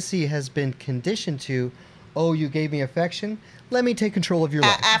unfortunately Missy has been conditioned to, oh, you gave me affection, let me take control of your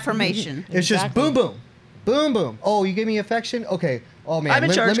life. Affirmation. It's just Exactly. boom, boom, boom, boom. Oh, you gave me affection? Okay. Oh man, I'm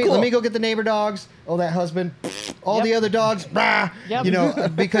in charge, let cool. me go get the neighbor dogs. Oh, that husband. All Yep. the other dogs. Rah,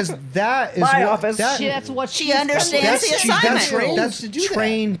 Yep. because that is My what, office. That, That's what She she's understands the conditioned assignment. to do. trained that's to do that.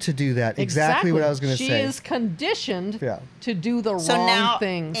 trained to do that. Exactly what I was going to She say. is conditioned Yeah. to do the So wrong now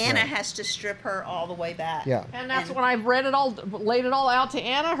things. Anna has to strip her all the way back. Yeah. And that's when I laid it all out to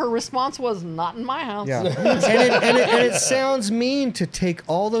Anna. Her response was, "Not in my house." Yeah, and it sounds mean to take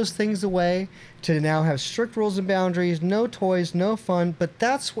all those things away, to now have strict rules and boundaries, no toys, no fun, but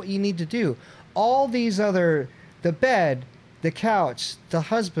that's what you need to do. All these other, the bed, the couch, the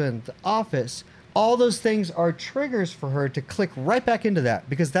husband, the office, all those things are triggers for her to click right back into that,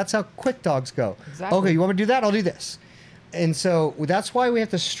 because that's how quick dogs go. Exactly. Okay, you want me to do that? I'll do this. And so that's why we have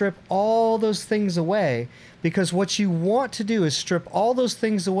to strip all those things away, because what you want to do is strip all those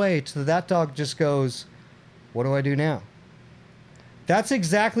things away so that dog just goes, what do I do now? That's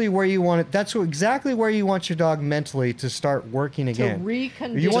exactly where you want it. That's exactly where you want your dog mentally to start working again.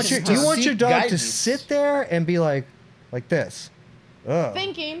 recondition You want her. you want your Seek dog to guidance. sit there and be like this. Ugh.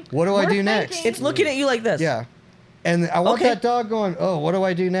 Thinking. What do I We're do next? thinking. It's looking at you like this. Yeah. And I want Okay. that dog going, oh, what do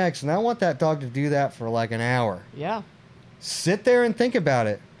I do next? And I want that dog to do that for like an hour. Yeah. Sit there and think about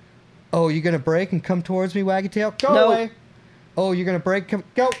it. Oh, you're going to break and come towards me, waggy tail? Go No. away. Oh, you're going to break?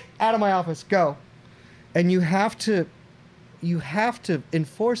 Go out of my office. Go. And you have to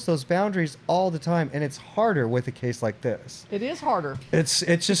enforce those boundaries all the time, and it's harder with a case like this. It is harder. It's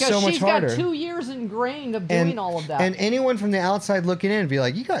just Because so much she's harder. got 2 years ingrained of doing all of that. And anyone from the outside looking in be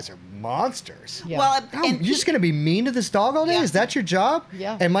like, you guys are monsters. yeah. Well, Oh, and you're just going to be mean to this dog all day? Yeah. Is that your job?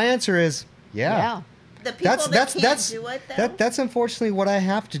 Yeah. And my answer is, yeah. the people that can't do it, though. that's unfortunately what I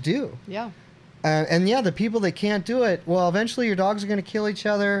have to do. Yeah. And yeah, the people that can't do it, well, eventually your dogs are going to kill each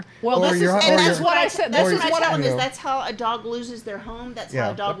other. Well, or this your- is- or and your- that's what I said. That's This what is I what tell I them you is know. that's how a dog loses their home. That's Yeah.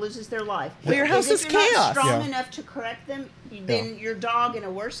 how a dog loses their life. But your house Because is if you're chaos. not strong Yeah. enough to correct them, then your dog, in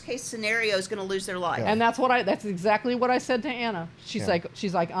a worst case scenario, is going to lose their life. Yeah. And that's exactly what I said to Anna. She's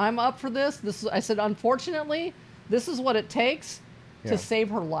like, I'm up for this. I said, unfortunately, this is what it takes Yeah. to save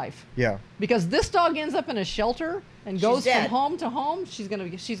her life. Yeah. Because this dog ends up in a shelter and goes from dead. home to home, she's gonna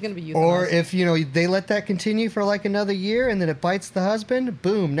be euthanized. Or if they let that continue for like another year and then it bites the husband,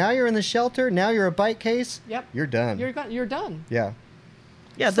 boom! Now you're in the shelter. Now you're a bite case. Yep. You're done. you're done. Yeah.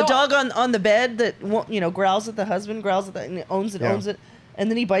 Yeah, the So- dog on the bed that growls at the husband, growls at the and owns it, Yeah. and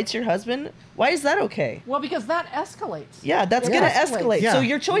then he bites your husband. Why is that okay? Well, because that escalates. Yeah, that's It gonna escalates. escalate. Yeah. So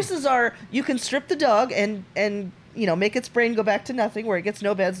your choices are: you can strip the dog and make its brain go back to nothing, where it gets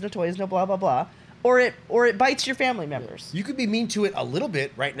no beds, no toys, no blah blah blah, or it bites your family members. You could be mean to it a little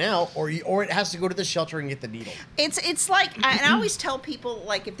bit right now, or it has to go to the shelter and get the needle. It's like, and I always tell people,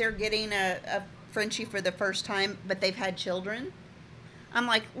 like, if they're getting a Frenchie for the first time, but they've had children, I'm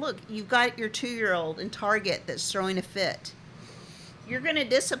like, look, you've got your 2-year-old in Target that's throwing a fit. You're going to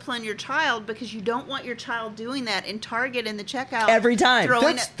discipline your child because you don't want your child doing that in Target in the checkout Every time.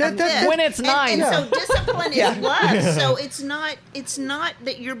 throwing That's- a that- fit. When it's 9. And so discipline Yeah. is love. So it's not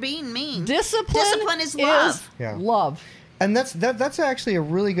that you're being mean. Discipline is love. Yeah. Love. And that's actually a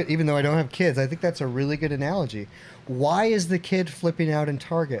really good, even though I don't have kids, I think that's a really good analogy. Why is the kid flipping out in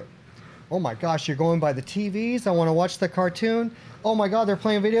Target? Oh my gosh, you're going by the TVs. I want to watch the cartoon. Oh my God, they're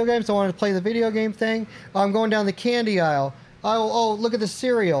playing video games. I want to play the video game thing. I'm going down the candy aisle. Oh, look at the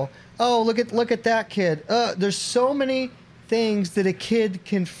cereal. Oh, look at that kid. There's so many things that a kid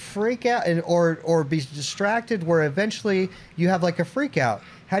can freak out or be distracted where eventually you have like a freak out.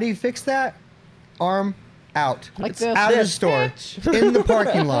 How do you fix that? Arm, out. Like It's this. out of the This. store. In the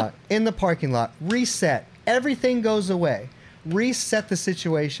parking lot. In the parking lot. Reset. Everything goes away. Reset the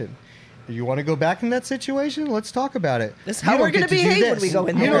situation. You want to go back in that situation? Let's talk about it. This is how You we're don't gonna get to do behave when this. we go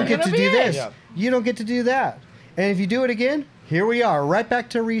in You there. don't We're get to gonna do this. behave. You don't get to do that. And if you do it again, here we are, right back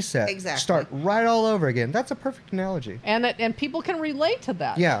to reset. Exactly. Start right all over again. That's a perfect analogy. And people can relate to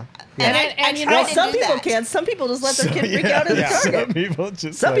that. Yeah. And Yeah. I you try know, Well, to some do people that. can. Some people just let their kid freak out in the Some Target. people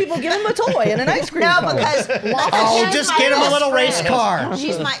just Some like, people give them a toy and an ice cream No, cone. because oh, she's just my get him a best little race friend. car.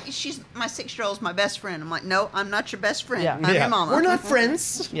 She's my 6-year-old's my best friend. I'm like, no, I'm not your best friend. Yeah. I'm Yeah. your mama. We're not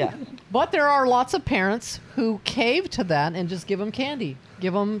friends. Yeah. But there are lots of parents who cave to that and just give them candy,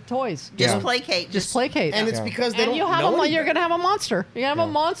 give them toys, Just Yeah. placate. just placate. And it's Yeah. because they And don't you have know you're any going to have a monster. You're going to have a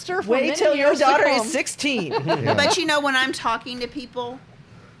Yeah. monster for Wait many till your years to daughter come. is 16. Yeah. But you know, when I'm talking to people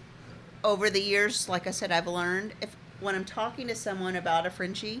over the years, like I said, I've learned when I'm talking to someone about a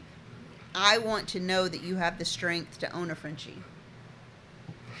Frenchie, I want to know that you have the strength to own a Frenchie.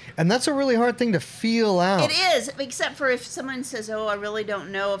 And that's a really hard thing to feel out. It is, except for if someone says, "Oh, I really don't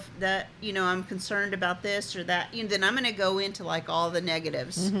know if that, I'm concerned about this or that," then I'm going to go into like all the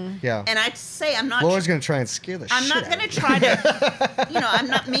negatives. Yeah. And I'd say I'm not. Laura's going to try and scare the I'm shit not out going of to you. try to, I'm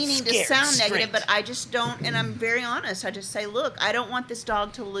not meaning to Scared sound negative, straight. but I just don't, and I'm very honest. I just say, look, I don't want this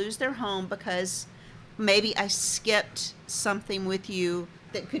dog to lose their home because maybe I skipped something with you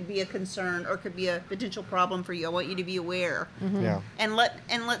that could be a concern or could be a potential problem for you. I want you to be aware, Yeah. and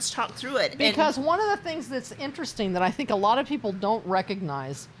let's talk through it. Because one of the things that's interesting that I think a lot of people don't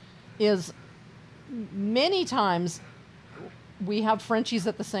recognize is many times we have Frenchies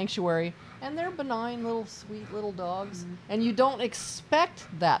at the sanctuary and they're benign little sweet little dogs and you don't expect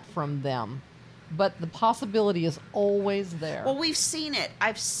that from them, but the possibility is always there. well, we've seen it.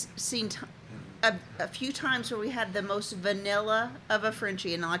 I've seen a few times where we had the most vanilla of a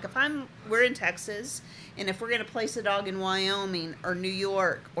Frenchie, and like if we're in Texas, and if we're going to place a dog in Wyoming or New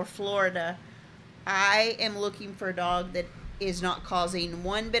York or Florida, I am looking for a dog that is not causing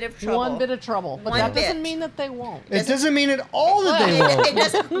one bit of trouble. One bit of trouble, but One that doesn't bit. mean that they won't. It doesn't mean at all that they won't. It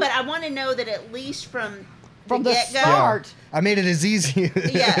doesn't, but I want to know that at least from From the get-go. start. I made it as easy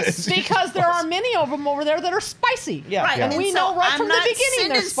Yes. Because there are many of them over there that are spicy. Yeah. Right, Yeah. and We so know right I'm from the not beginning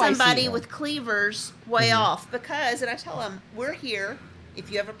sending they're spicy. somebody Yeah. with cleavers way off because, and I tell them, we're here.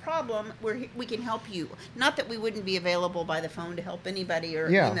 If you have a problem, we can help you. Not that we wouldn't be available by the phone to help anybody or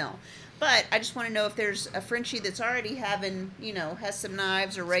Yeah. email, but I just want to know if there's a Frenchie that's already having, has some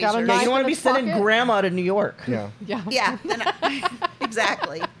knives or got a razors. You knife don't want in to be his sending pocket. grandma to New York. Yeah. Yeah. Yeah, then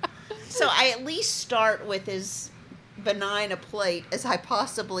exactly. So I at least start with as benign a plate as I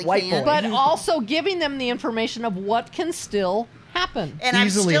possibly White can. boy. But also giving them the information of what can still happen. And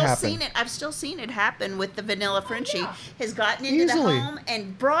Easily I've still happen. seen it. I've still seen it happen with the vanilla Frenchie. Has gotten into Easily. the home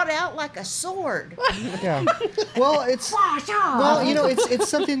and brought out like a sword. Yeah. Well, it's it's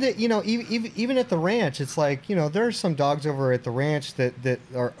something that even at the ranch, it's like there are some dogs over at the ranch that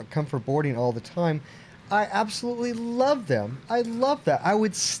are come for boarding all the time. I absolutely love them. I love that. I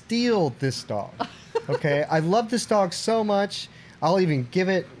would steal this dog. Okay, I love this dog so much. I'll even give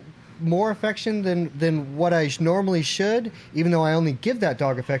it more affection than what I normally should, even though I only give that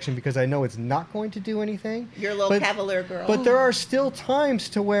dog affection because I know it's not going to do anything. You're a little cavalier girl. But there are still times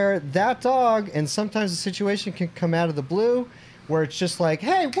to where that dog, and sometimes the situation can come out of the blue, where it's just like,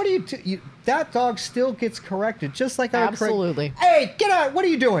 hey, what are you doing? That dog still gets corrected, just like I would correct- Absolutely. Hey, get out! What are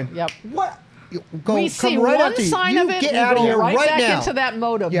you doing? Yep. What? Go, We come see right one after you. sign You of it, get we out of go here right back now. into that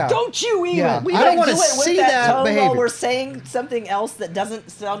mode of Yeah. don't you even. Yeah. We I don't might wanna do it with see that that tone behavior. while we're saying something else that doesn't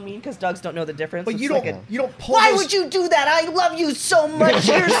sound mean because dogs don't know the difference. But It's you like don't. a- You don't pull. Why those- would you do that? I love you so much.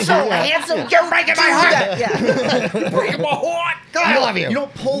 You're so handsome. You're breaking my heart. Yeah. break my heart? I love you. You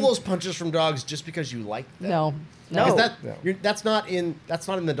don't pull those punches from dogs just because you like them. No. No. Because that, No. that's not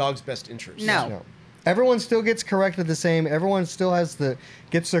in the dog's best interest. No. No. Everyone still gets corrected the same. Everyone still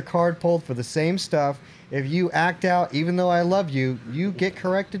gets their card pulled for the same stuff. If you act out, even though I love you, you get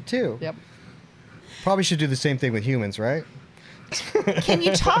corrected too. Yep. Probably should do the same thing with humans, right? Can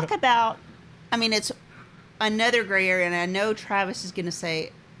you talk about? I mean, it's another gray area, and I know Travis is going to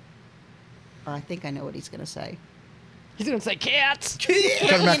say, or I think I know what he's going to say. He's going to say cats.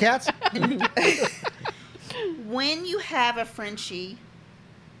 Talking about cats? When you have a Frenchie,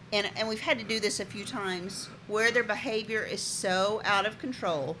 and we've had to do this a few times, where their behavior is so out of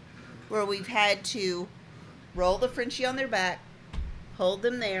control, where we've had to roll the Frenchie on their back, hold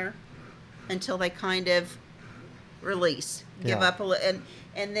them there until they kind of release, give Yeah. up a little,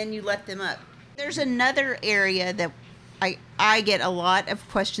 and then you let them up. There's another area that I get a lot of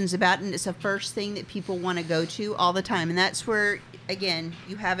questions about, and it's the first thing that people want to go to all the time, and that's where again,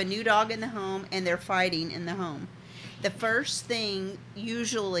 you have a new dog in the home and they're fighting in the home. The first thing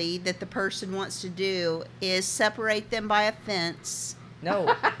usually that the person wants to do is separate them by a fence,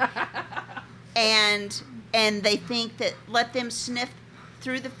 No. and they think that let them sniff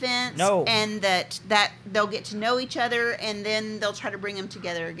through the fence, No. and that they'll get to know each other, and then they'll try to bring them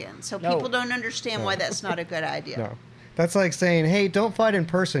together again. So No. people don't understand why that's not a good idea. No. That's like saying, hey, don't fight in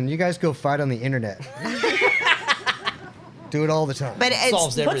person. You guys go fight on the internet. Do it all the time. But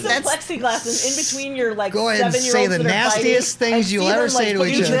Solves it's Put some everything. plexiglass in between your like Go ahead and 7-year-olds say the that are nastiest fighting, things and you'll see ever them, say like, to put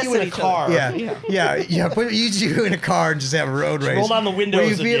each this other. You in at a each other. car. Yeah. Put you in a car and just have a road race. roll down the windows Where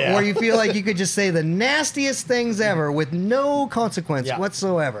you and feel, yeah. where you feel like you could just say the nastiest things ever with no consequence Yeah.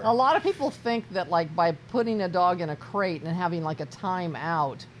 whatsoever. A lot of people think that like by putting a dog in a crate and having like a time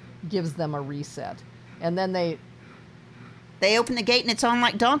out gives them a reset. And then they They open the gate and it's on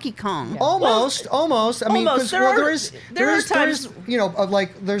like Donkey Kong. Yeah. Almost. I mean, almost. 'cause, There well, are- there is, there are times- you know,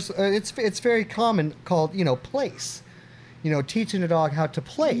 like there's, it's very common called, you know, place. You know, teaching a dog how to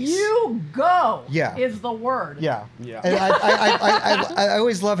place. you go Yeah. is the word. Yeah. Yeah. And I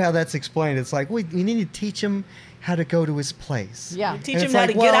always love how that's explained. It's like, wait, you need to teach him how to go to his place. Yeah. Teach And him it's how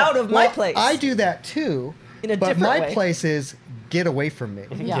like, to get out of my well, place. I do that too. In a but different my way. place is get away from me.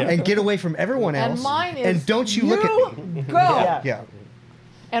 Yeah. And get away from everyone else. And mine is and don't you look at me. Go. Yeah. Yeah.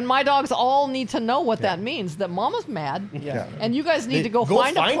 And my dogs all need to know what that means, that mama's mad. Yeah. And you guys need They- to go, go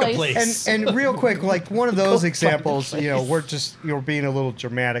find find a a place. place. And real quick, like one of Go those find a examples, you know, place. we're just being a little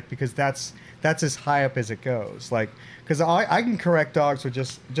dramatic because that's as high up as it goes. Like, because I can correct dogs with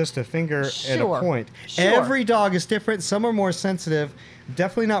just a finger and a Sure. point. Sure. Every dog is different. Some are more sensitive.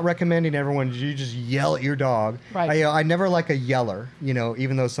 Definitely not recommending everyone you just yell at your dog. Right. I never like a yeller. You know,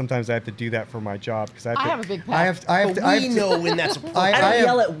 even though sometimes I have to do that for my job because I have a big I pack. have But I we have to, know when that's appropriate. I don't have-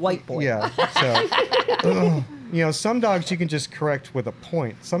 yell at white boy. Yeah. So, you know, some dogs you can just correct with a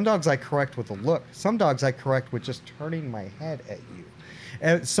point. Some dogs I correct with a look. Some dogs I correct with just turning my head at you.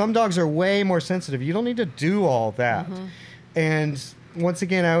 And some dogs are way more sensitive. You don't need to do all that. And once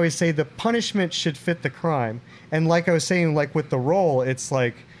again, I always say the punishment should fit the crime. And like I was saying, like with the role, it's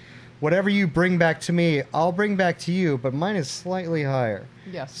like whatever you bring back to me, I'll bring back to you, but mine is slightly higher.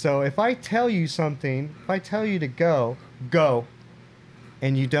 Yes. So if I tell you something, if I tell you to go, go,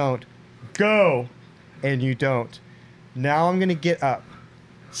 and you don't, go, and you don't. Now I'm going to get up,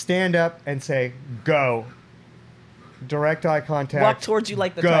 stand up, and say, go. Direct eye contact. Walk towards you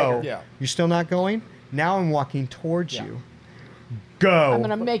like the go. tiger. Yeah. You're still not going? Now I'm walking towards Yeah. you. Go. I'm going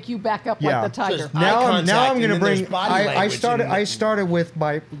to make you back up Yeah. like the tiger. Just- now eye I'm now contact, I'm going to and then there's bring. body I language started. I and- started with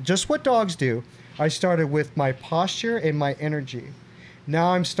my just what dogs do. I started with my posture and my energy.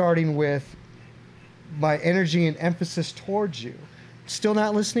 Now I'm starting with my energy and emphasis towards you. Still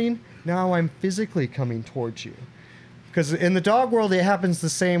not listening? Now I'm physically coming towards you. Because in the dog world, it happens the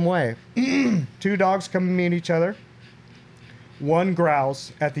same way. Two dogs come and meet each other. One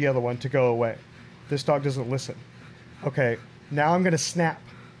growls at the other one to go away. This dog doesn't listen. Okay, now I'm going to snap.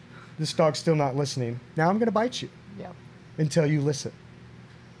 This dog's still not listening. Now I'm going to bite you Yeah. until you listen.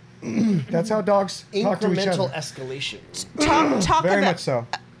 That's how dogs talk to each Incremental other. escalation. Talk Very about much so.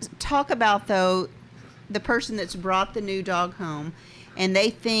 talk about though the person that's brought the new dog home and they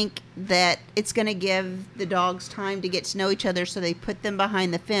think that it's going to give the dogs time to get to know each other, so they put them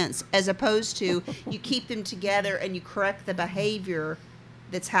behind the fence, as opposed to you keep them together and you correct the behavior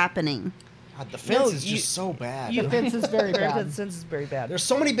that's happening. God, the fence No, is you- just so bad. The fence is very Very bad. good sense is very bad. There's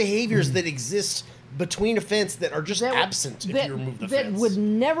so many behaviors that exist between a fence that are just That- absent if that, you remove the that fence. would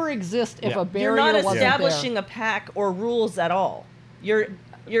never exist if Yeah. a barrier You're not wasn't establishing there. a pack or rules at all.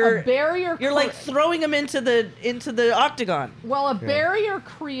 You're A barrier. you're like throwing them into the octagon. well, a barrier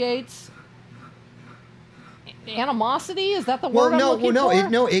creates animosity. Is that the Well, word I'm no, looking well,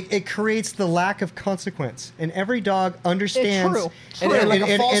 no, for? it creates the lack of consequence, and every dog understands. true. and like a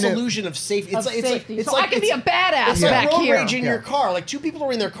and- false and it- illusion of safety. Of It's like, safety. It's So like I can be a badass It's like back road here. rage in your Yeah. car. Like two people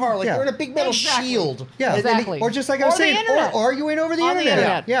are in their car. Like Yeah. they're in a big metal Exactly. shield. Yeah, And then- Exactly. or just like I Or was the saying, internet. or arguing over the On the internet.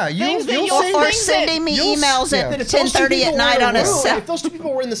 internet. Yeah, Things that you'll you'll say think Or sending me you'll- emails yeah. at That if those two 10:30 at people night were in on a room, set. if those two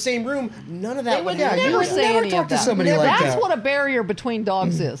people were in the same room, none of that They would Yeah, you never would say never any talk of to that. somebody like That's that. what a barrier between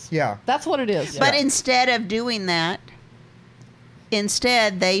dogs is. Yeah. That's what it is. But instead of doing that,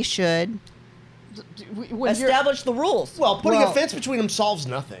 instead they should When you're- Establish the rules. Well, putting Well- a fence between them solves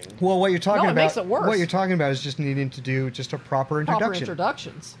nothing. Well, what you're talking No, it about, makes it worse. what you're talking about is just needing to do just a proper proper introduction.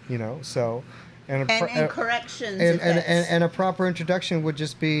 introductions. You know, so and a and pro- corrections. and, if that's- and a proper introduction would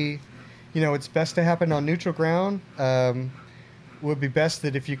just be, you know, it's best to happen on neutral ground. Would be best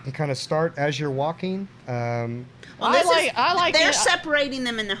that if you can kind of start as you're walking. Well, I this like they're it. separating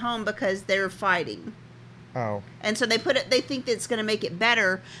them in the home because they're fighting. Oh. And so they put it. They think that it's going to make it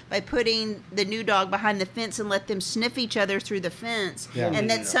better by putting the new dog behind the fence and let them sniff each other through the fence. Yeah. And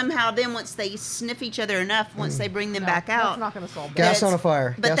No. that somehow, then once they sniff each other enough, once they bring them No, back out, That's not going to solve that. Gas that's- on a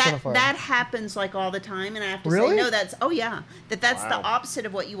fire. But Gas on a fire. that happens like all the time, and I have to Really? say no. That's the Wow. opposite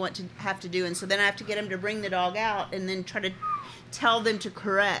of what you want to have to do, and so then I have to get them to bring the dog out and then try to tell them to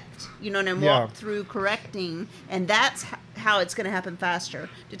correct, and Yeah. walk through correcting, and that's how it's going to happen faster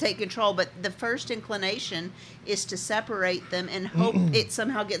to take control. But the first inclination is to separate them and hope it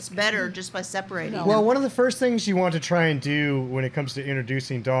somehow gets better just by separating. No. them. Well, one of the first things you want to try and do when it comes to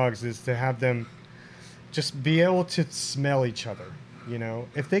introducing dogs is to have them just be able to smell each other.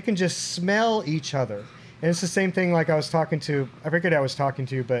 If they can just smell each other. And it's the same thing like I forget who I was talking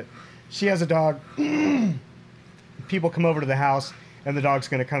to, but she has a dog. People come over to the house and the dog's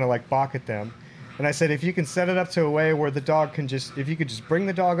going to kind of like balk at them. And I said, if you can set it up to a way where the dog can if you could just bring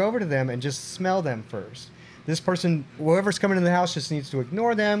the dog over to them and just smell them first. This person, whoever's coming in the house, just needs to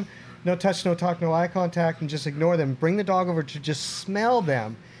ignore them. No touch, no talk, no eye contact, and just ignore them. Bring the dog over to just smell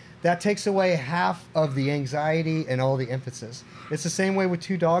them. That takes away half of the anxiety and all the emphasis. It's the same way with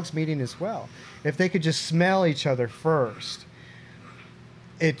two dogs meeting as well. If they could just smell each other first,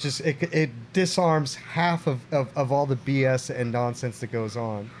 it disarms half of all the BS and nonsense that goes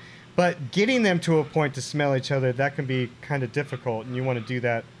on. But getting them to a point to smell each other, that can be kind of difficult, and you want to do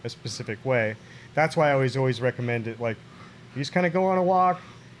that a specific way. That's why I always recommend it. Like, you just kind of go on a walk,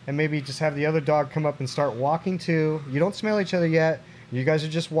 and maybe just have the other dog come up and start walking too. You don't smell each other yet. You guys are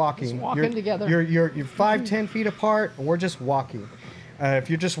just walking. Just walking together. You're 5-10 feet apart, and we're just walking. If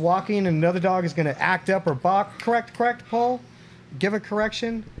you're just walking and another dog is going to act up or balk, correct, Paul? Give a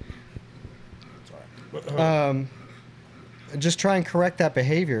correction. Just try and correct that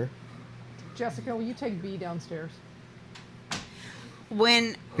behavior. Jessica, will you take B downstairs?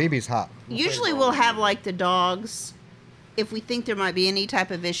 When Baby's hot. usually we'll have like the dogs, if we think there might be any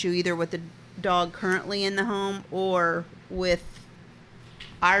type of issue either with the dog currently in the home or with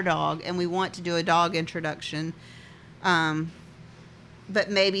our dog, and we want to do a dog introduction, but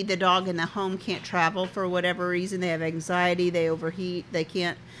maybe the dog in the home can't travel for whatever reason. They have anxiety, they overheat, they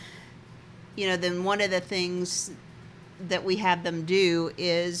can't, then one of the things that we have them do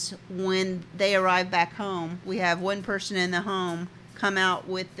is when they arrive back home, we have one person in the home come out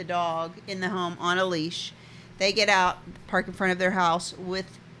with the dog in the home on a leash. They get out, park in front of their house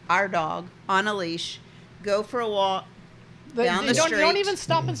with our dog on a leash, go for a walk down the You street. don't even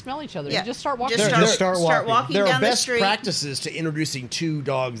stop and smell each other. Yeah. You just start walking. Just Just start, start walking There are down the best street. practices to introducing two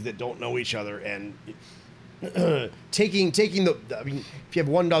dogs that don't know each other, and taking the. I mean, if you have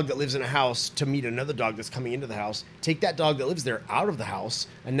one dog that lives in a house to meet another dog that's coming into the house, take that dog that lives there out of the house,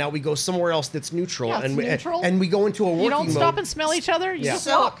 and now we go somewhere else that's neutral, Yeah, it's and neutral. and we go into a working You don't mode. stop and smell each other. You Yeah. just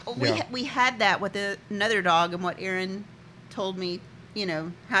So walk. Yeah. we had that with another dog, and what Aaron told me,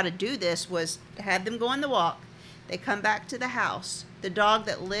 how to do this was to have them go on the walk. They come back to the house. The dog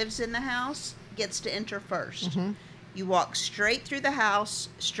that lives in the house gets to enter first. Mm-hmm. You walk straight through the house,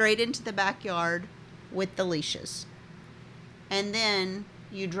 straight into the backyard with the leashes. And then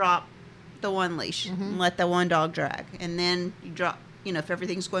you drop the one leash Mm-hmm. and let the one dog drag. And then you drop, if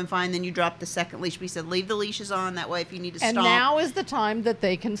everything's going fine, then you drop the second leash. We said leave the leashes on. That way if you need to And stop. now is the time that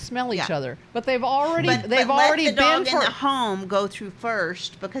they can smell each Yeah. other. But they've already But they've let already the dog been in for the home go through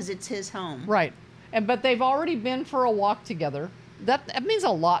first because it's his home. right. But they've already been for a walk together. That means a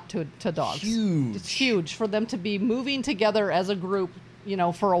lot to dogs. Huge. It's huge for them to be moving together as a group,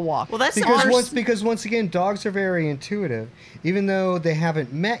 for a walk. Well, that's Because the once, first. once again, dogs are very intuitive. Even though they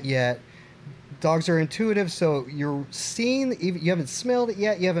haven't met yet, dogs are intuitive. So you're seeing, you haven't smelled it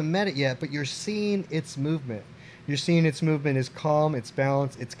yet, you haven't met it yet, but you're seeing its movement. You're seeing its movement is calm, it's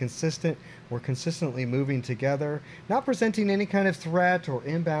balanced, it's consistent. We're consistently moving together, not presenting any kind of threat or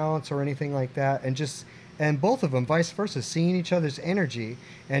imbalance or anything like that, and both of them, vice versa, seeing each other's energy,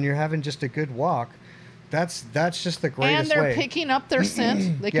 and you're having just a good walk. That's just the greatest And they're way. picking up their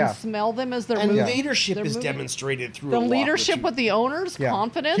scent. They can Yeah. smell them as they're And moving. leadership They're is moving. demonstrated through The a walk leadership you- with the owners, Yeah.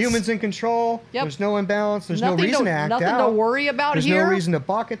 confidence. Humans in control. Yep. There's no imbalance. There's no Nothing reason to- to act nothing out. to worry about There's here. no reason to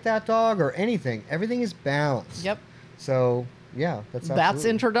balk at that dog or anything. Everything is balanced. Yep. So yeah, that's absolutely.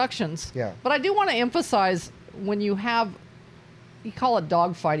 introductions. Yeah. But I do want to emphasize when you call it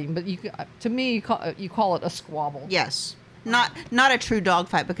dog fighting, but to me you call it a squabble. Yes. Not a true dog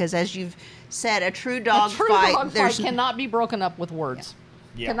fight because as you've said, a true dog A true fight. dog fight there's cannot be broken up with words.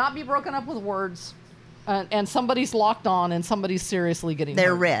 Yeah. Cannot be broken up with words. And somebody's locked on and somebody's seriously getting They're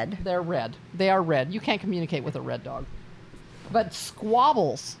hurt. red. They're red. They are red. You can't communicate with a red dog. But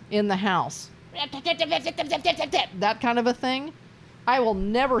squabbles in the house, that kind of a thing, I will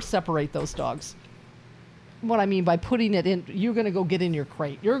never separate those dogs. what I mean by putting it in. You're going to go get in your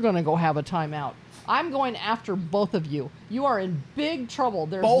crate. You're going to go have a timeout. I'm going after both of you. You are in big trouble.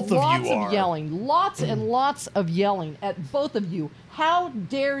 There's Both of you lots of are. yelling, lots and lots of yelling at both of you. How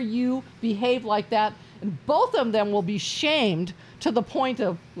dare you behave like that? And both of them will be shamed to the point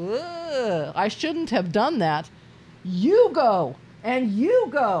of, "Ugh, I shouldn't have done that." You go, and you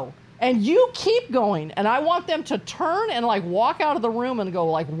go, and you keep going. And I want them to turn and like walk out of the room and go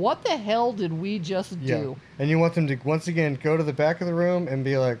like, what the hell did we just do? And you want them to once again go to the back of the room and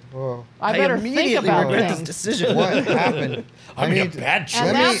be like, "Oh, I better think immediately about regret things. this decision. what happened? I made a bad choice.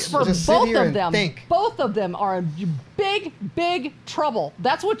 And Let me that's for just sit both here of and them. think. Both of them are in big, big trouble.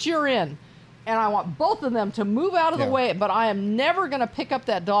 That's what you're in. And I want both of them to move out of the Yeah. way, but I am never going to pick up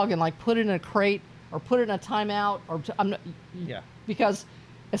that dog and like put it in a crate or put it in a timeout Yeah. because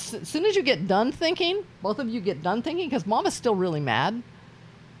as soon as you get done thinking, both of you get done thinking, because Mama's still really mad,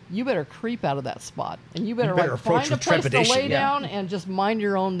 you better creep out of that spot. And you better, better like, approach find a with place to trepidation. lay Yeah. down and just mind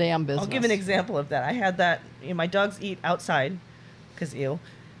your own damn business. I'll give an example of that. I had that. My dogs eat outside because ew.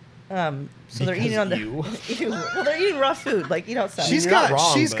 So they're eating on the. Ew. Ew. Well, they're eating raw food, like eat outside. She's You're not got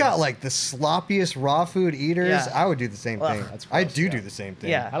wrong, she's but- got like the sloppiest raw food eaters. Yeah. I would do the same Ugh, thing. that's I gross, do yeah. the same thing.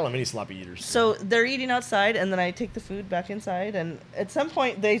 Yeah. I don't have any sloppy eaters. So they're eating outside, and then I take the food back inside, and at some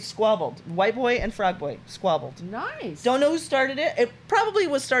point they squabbled. White boy and frog boy squabbled. Nice. Don't know who started it. It probably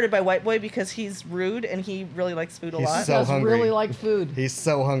was started by White boy because he's rude and he really likes food a He's lot. so does hungry. really like food. He's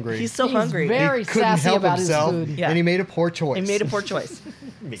so hungry. He's so He's hungry. very he couldn't sassy help about himself, his food. Yeah. and he made a poor choice. He made a poor choice.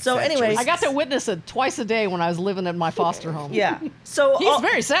 Makes So bad anyway, choices. I got to witness it twice a day when I was living at my foster home. Yeah. So He's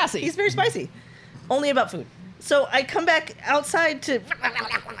very sassy. He's very spicy. Only about food. So I come back outside to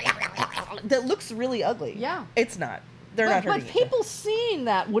that looks really ugly. Yeah. It's not. They're not hurting But each other. people seeing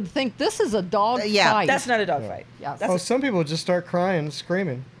that would think this is a dog yeah, fight. That's not a dog fight. Yeah. That's Oh, a- some people just start crying, and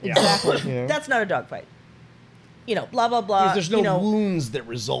screaming. Exactly. You know? That's not a dog fight. You know, blah blah blah. Because there's no you know, wounds that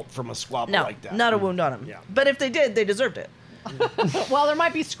result from a squabble no, like that. not a wound on him. Yeah. But if they did, they deserved it. Well, there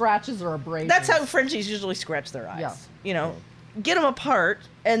might be scratches or abrasions. That's how Frenchies usually scratch their eyes. Yeah. You know, get them apart,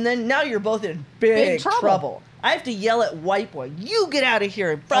 and then now you're both in big, trouble. trouble. I have to yell at White Boy, "You get out of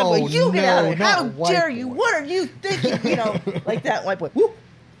here!" And Frog Oh, Boy, "You get out of here! no, How not White dare you? Boy. What are you thinking?" You know, like that. White Boy, whoop.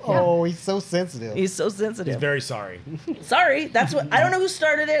 Oh, he's so sensitive. He's so sensitive. He's very sorry. Sorry, that's what. I don't know who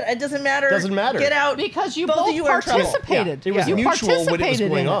started it. It doesn't matter. Doesn't matter. Get out. because you Both both of you are in trouble. participated. It was You mutual when it was participated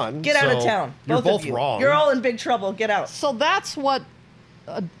going in it. on. Get out of so town. You're both of you. wrong. You're all in big trouble. Get out. So that's what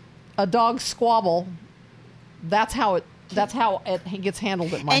a dog squabble. That's how it gets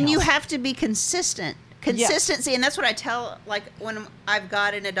handled at my and house. you have to be consistent. Consistency, and that's what I tell, like, when I've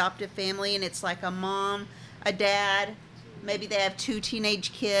got an adoptive family and it's like a mom, a dad, maybe they have 2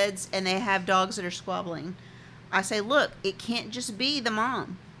 teenage kids and they have dogs that are squabbling. I say, look, it can't just be the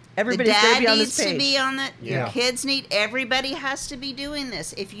mom. Everybody's the gotta dad be on needs this to page. be on that. Yeah. Your kids need. Everybody has to be doing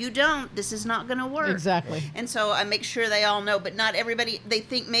this. If you don't, this is not going to work. Exactly. And so I make sure they all know, but not everybody. They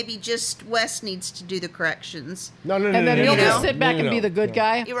think maybe just Wes needs to do the corrections. No. And then you'll no, just no. sit back No, and no, be the good no.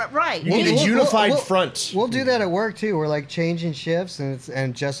 guy. You're right. You need a We'll- unified we'll- front. We'll do that at work too. We're like changing shifts,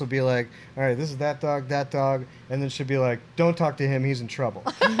 and Jess will be like, "All right, this is that dog," and then she'll be like, "Don't talk to him. He's in trouble."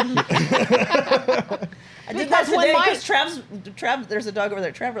 I did that Because when today my- because Trav, there's a dog over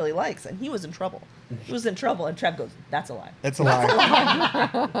there Trav really likes, and he was in trouble. He was in trouble, and Trav goes, "That's a lie." That's a lie.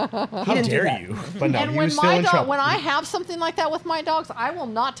 How didn't do dare that. you? But no, And he when was still my in dog, trouble. when I have something like that with my dogs, I will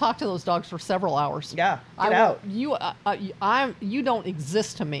not talk to those dogs for several hours. Yeah, I get will- out. You don't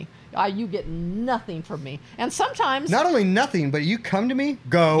exist to me. You get nothing from me. And sometimes Not only nothing, but you come to me,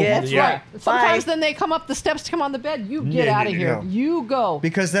 go. Yeah. that's Yeah. right. Sometimes Bye. then they come up the steps to come on the bed. You get No, out no, of here. no. You go.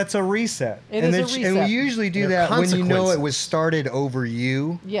 Because that's a reset. It and is a then And reset. we usually do There are that when you know consequences. it was started over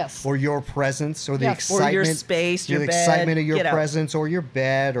you. Yes. Or your presence, or the Yes. excitement. Or your space, your the bed, excitement of your get out. presence, or your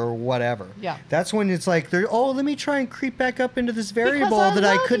bed, or whatever. Yeah. That's when it's like, let me try and creep back up into this variable I that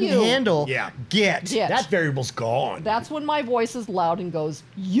I love couldn't you. handle. Yeah. Get. Yeah. That variable's gone. That's when my voice is loud and goes,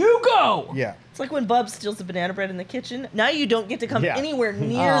 "You go." Yeah. It's like when Bub steals the banana bread in the kitchen. Now you don't get to come Yeah. anywhere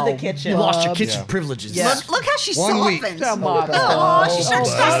near Oh, the kitchen. You lost your Bubs. kitchen Yeah. privileges. Yeah. Look how she 1 week. softens. Come on. Oh, she starts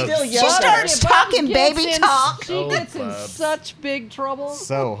Bubs. talking. Still She yelling. starts Bubs talking gets baby in- talk. She Oh, gets in Bubs. such big trouble.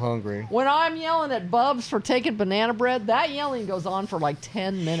 So hungry. When I'm yelling at Bubs for taking banana bread, that yelling goes on for like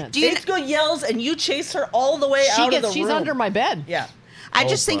 10 minutes. Do you It's go yells, and you chase her all the way out of the She's room. under my bed. Yeah. I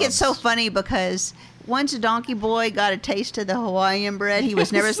just think it's so Bubs. funny because once Donkey Boy got a taste of the Hawaiian bread, he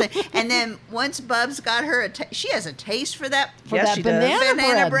was never saying. And then once Bubs got her, she has a taste for that For Yes, that she does. banana,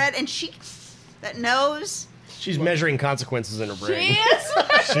 banana bread. bread, and that nose. She's measuring consequences in her She brain.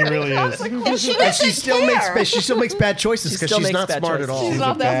 is. She really is. And she And doesn't she still care. she still makes bad choices She because still she's makes not bad smart at choices. all. She's She's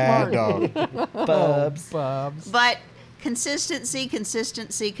not a that bad smart. dog. Bubs. Bubs. But consistency. It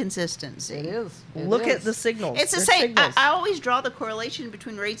is. It Look is. at the signals. It's the They're same. signals. I always draw the correlation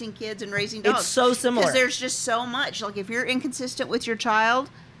between raising kids and raising dogs. It's so similar. Because there's just so much. Like if you're inconsistent with your child,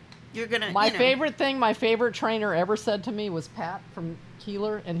 you're gonna. My you know, favorite thing my favorite trainer ever said to me was Pat from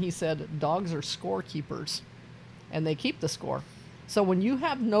Keeler, and he said, dogs are scorekeepers, and they keep the score. So when you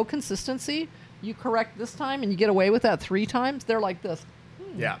have no consistency, you correct this time, and you get away with that 3 times, they're like this.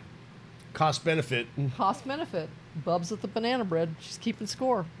 Yeah. Cost benefit. Cost benefit. Bubs with the banana bread. She's keeping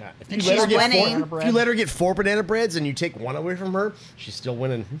score. Yeah. If And you let her she's get winning. if you let her get 4 banana breads and you take 1 away from her, she's still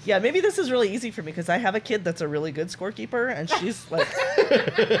winning. Yeah, maybe this is really easy for me because I have a kid that's a really good scorekeeper, and she's like,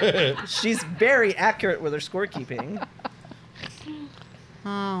 she's very accurate with her scorekeeping.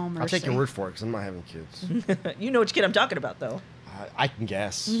 Oh, mercy. I'll take your word for it because I'm not having kids. You know which kid I'm talking about, though. I can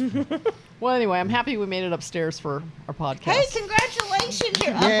guess. Well, anyway, I'm happy we made it upstairs for our podcast. Hey, congratulations!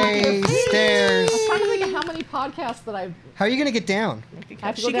 You're up Yay, with your feet. stairs. I'm trying to think of how many podcasts that I've. How are you going to get down? I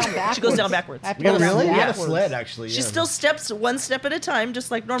have to go down backwards. She goes down backwards. I have to We got go a, down we got a backwards. sled, actually. She yeah. still steps one step at a time, just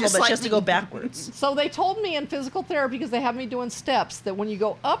like normal, Just but like she has to me. go backwards. So they told me in physical therapy, because they have me doing steps, that when you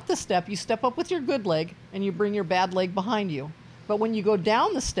go up the step, you step up with your good leg and you bring your bad leg behind you. But when you go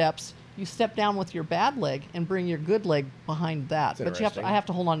down the steps, you step down with your bad leg and bring your good leg behind that. That's But interesting. I have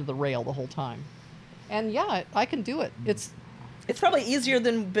to hold on to the rail the whole time. And yeah, I can do it. It's probably easier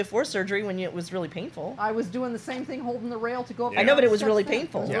than before surgery when it was really painful. I was doing the same thing, holding the rail to go up. I and know, down but it the was steps really then.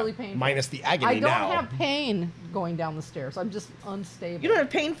 painful. It was Yeah. really painful. Minus the agony I don't now. have pain going down the stairs. I'm just unstable. You don't have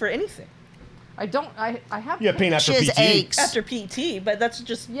pain for anything I don't. I have. You have pain after She has PT. aches. after PT, but that's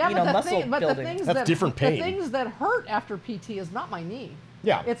just Yeah, you know but muscle the building. things That's that different pain. The things that hurt after PT is not my knee.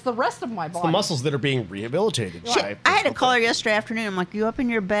 Yeah. It's the rest of my body. It's the muscles that are being rehabilitated. She- by I had to physical call her yesterday afternoon. I'm like, "You up in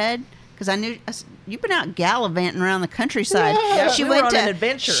your bed?" Because I knew you've been out gallivanting around the countryside. Yeah, she we went were on to an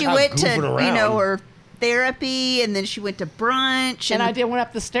adventure. She Out went to goofing around. her therapy, and then she went to brunch, And I went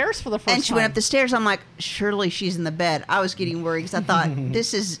up the stairs for the first time. and she went up the stairs. I'm like, surely she's in the bed. I was getting worried because I thought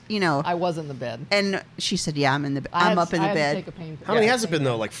this is I was in the bed. And she said, "Yeah, I'm in the. I I'm had- up in I the had to bed." take a pain. How many has it been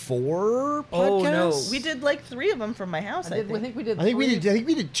though? Like 4 Oh no, podcasts? we did like 3 of them from my house. I think we did. I think we three. did. I think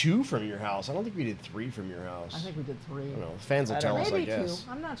we did 2 from your house. I don't think we did 3 from your house. I think we did 3. I don't know. Fans will I tell don't us. know. I Maybe 2. guess.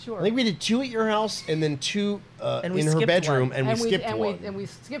 I'm not sure. I think we did 2 at your house and then 2 And we in her skipped bedroom, one. and we skipped and one. we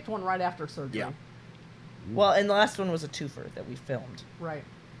skipped one right after surgery. Yeah. Well, and the last one was a twofer that we filmed. Right.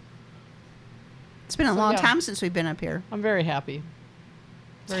 It's been a So, long yeah. time since we've been up here. I'm very happy.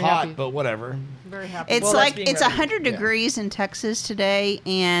 It's Very hot, happy. but whatever. Very happy. It's Well, that's like being it's ready. 100 degrees in Texas today,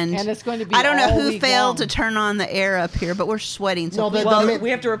 and it's going to be I don't know all who week failed long. to turn on the air up here, but we're sweating. So No, please- Well, main-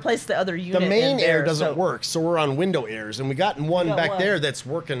 we have to replace the other unit. The main in air there, doesn't so- work, so we're on window airs, and we got one got back one. there that's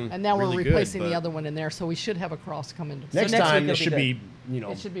working. and now really we're good, replacing the but other one in there, so we should have a cross come into. Next next time week it it'll should be be,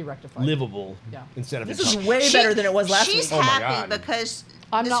 it should be rectified. livable. Yeah. Instead of This it's is way She- better than it was last she's week. Oh my happy God. because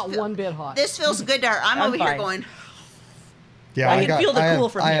I'm this not feel- one bit hot. This feels good to her. I'm I'm over here fine. going. Yeah, I can feel the I cool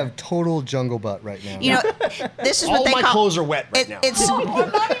have, from I here. have total jungle butt right now. You know, this is what all they my call. clothes are wet right now. It's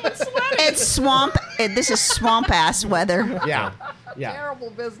it's swamp. This is swamp ass weather. yeah, yeah.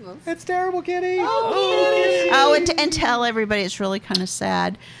 Terrible business. It's terrible, Kitty. Oh, and tell everybody it's really kind of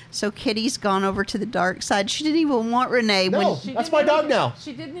sad. So Kitty's gone over to the dark side. She didn't even want Renee. No. She That's didn't my even- dog now.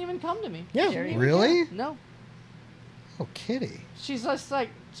 She didn't even come to me. Yeah. She didn't even Really? care. No. Oh, Kitty. She's just like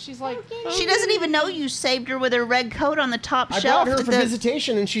She doesn't even know you saved her with her red coat on the top I shelf. brought her for The-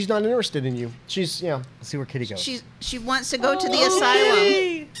 visitation, and she's not interested in you. She's Let's see where Kitty goes. she wants to go to the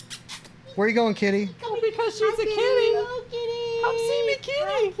asylum. Where are you going, Kitty? Oh, because she's a kitty. Come see me,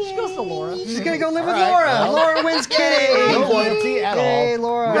 kitty. She goes to Laura. She's gonna go live with All right, Laura. well. Laura wins Kitty. no loyalty at all. Yay,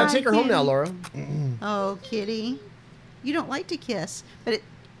 Laura. You gotta take her home now, Laura. Oh, Kitty, you don't like to kiss, but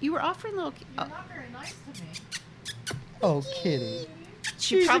you were offering little. You're not very nice to me. Oh, Kitty.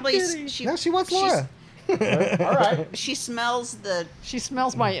 She probably No, she wants Laura. All right. She smells the She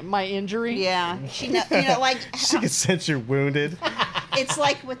smells my injury. yeah. She know, like She can sense you're wounded. it's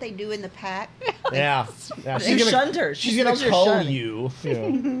like what they do in the pack. Yeah. yeah. You shunned her. She's She gonna smells your cull shun. you.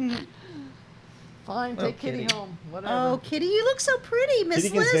 Yeah. Fine, take Kitty Kitty. home. Whatever. Oh, Kitty, you look so pretty, Miss Kitty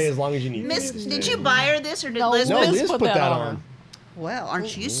can Liz. stay as long as you need. Miss, Kitty to did stay. you buy her this or did No, Liz? No, Liz Liz put put that that on on. her. Well,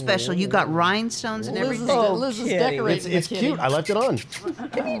 aren't you special? You got rhinestones and Liz is, everything. Oh, Liz is Kitty. decorating It's the kitty. cute. I left it on.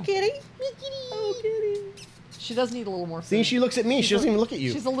 Come here, Kitty. Oh, Kitty. She does need a little more. See, food. she looks at me. She doesn't even look at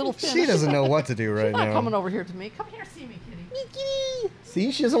you. She's a little thin. She doesn't know what to do right She's not coming now. over here to me. Come here, see me, kitty.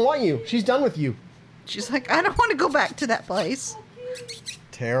 See, she doesn't want you. She's done with you. She's like, I don't want to go back to that place.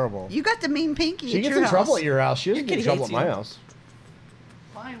 terrible. You got the mean pinky. She at gets your in trouble house. at your house. She doesn't Your get in kitty trouble at hates my you. house.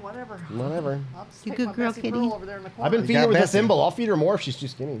 Fine, whatever. Whatever. I'll just You take good my girl, Bessie kitty? Pearl over there in the corner. I've been You feeding got her with a Bessie. thimble. I'll feed her more if she's too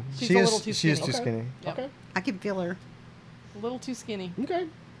skinny. She's She a is. little too She is skinny. too skinny. Yep. Okay. I can feel her. A little too skinny. Okay.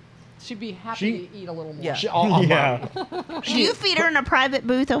 She'd be happy She- to eat a little more. Yeah. Yeah. Do you feed her in a private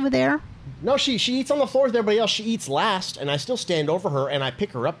booth over there? No, she eats on the floor with everybody else. She eats last, and I still stand over her and I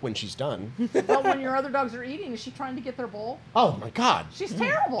pick her up when she's done. But when your other dogs are eating, is she trying to get their bowl? Oh my God. She's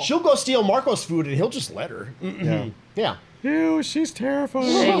terrible. She'll go steal Marco's food and he'll just let her. Yeah. Yeah. Ew, she's terrifying.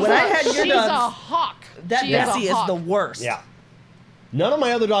 Hey, when I had your She's a dogs, hawk. that She Bessie a is hawk. the worst. Yeah. None of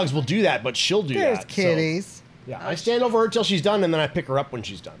my other dogs will do that, but she'll do There's that. so- kitties. yeah. I stand over her till she's done, and then I pick her up when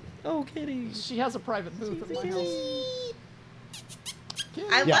she's done. Oh, kitty. She has a private booth at my house.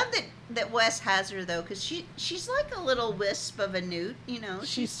 I Yeah. love that Wes has her though, because she's like a little wisp of a newt. You know,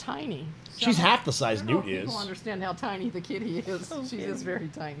 She's tiny. She's I don't- half the size I don't know Newt if people is. understand how tiny the kitty is. She is very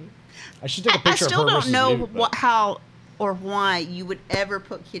tiny. I should take a I picture still of her don't versus know Newt, but- how or why you would ever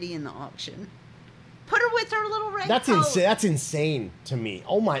put Kitty in the auction. Put her with her little red That's coat. insane. That's insane to me.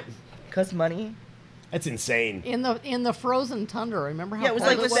 Oh my, Cause money. that's insane. In the frozen tundra, remember how Yeah, it was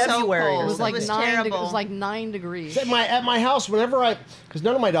cold like was so February. cold. It was like It was 9 terrible. it was like 9 degrees. At my house, because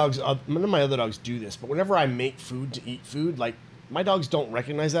none of my other dogs do this, but whenever I make food to eat food, like my dogs don't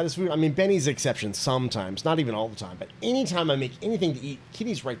recognize that as food. I mean, Benny's the exception sometimes, not even all the time, but anytime I make anything to eat,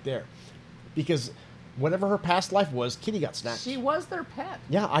 Kitty's right there, because whatever her past life was, Kitty got snatched. She was their pet.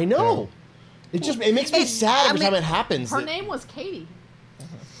 Yeah, I know. It makes me sad every time it happens. Her that- name was Katie.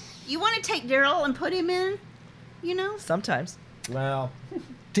 You want to take Daryl and put him in? You know, Sometimes. Well,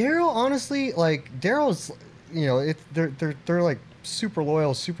 Daryl, honestly, like Daryl's, you know, they're like super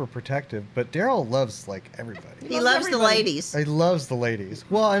loyal, super protective, but Daryl loves like everybody. he loves loves the everybody. ladies. He loves the ladies.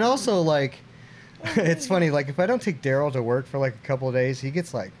 Well, and also like, it's funny. Like if I don't take Daryl to work for like a couple of days, he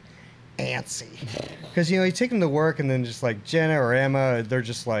gets like antsy because you know you take him to work and then just like Jenna or Emma, they're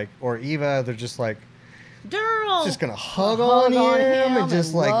just like, or Eva, they're just like Daryl. just gonna hug Hug on on him him and just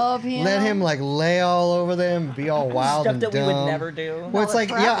and like love let him. him like lay all over them, and be all wild Stuff and that dumb. we would never do. Well, it's No, like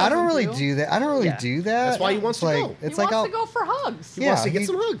Trap yeah, I don't doesn't really do that. I don't really Yeah. do that. That's why he wants It's to like, go. It's He like wants I'll, to go for hugs. He wants to get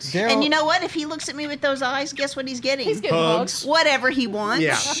some hugs. Daryl, And you know what? If he looks at me with those eyes, guess what he's getting? He's getting Hugs. hugs. Whatever he wants.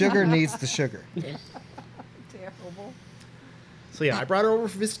 Yeah. sugar needs the sugar. Terrible. So yeah, I brought her over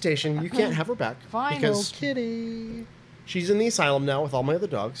for visitation. You can't have her back Fine, because Kitty. she's in the asylum now with all my other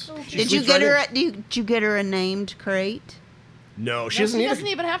dogs. She Did you sleeps get right her? in- Did you get her a named crate? No, she No, doesn't she need doesn't a-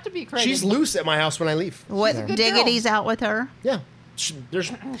 even have to be crazy. She's loose at my house when I leave. What a good Diggity's out with her? Yeah. There's.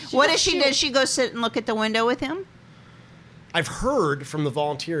 What does she do? Does she go sit and look at the window with him? I've heard from the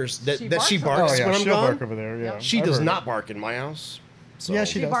volunteers that She she barks barks Oh yeah, when I'm she'll gone. bark over there. Yeah, She I've does heard. not bark in my house. So. Yeah,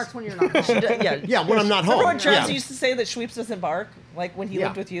 She does. barks when you're not home. Yeah. Yeah, when I'm not home. Remember when Charles Yeah. used to say that Schweeps doesn't bark, like when he Yeah.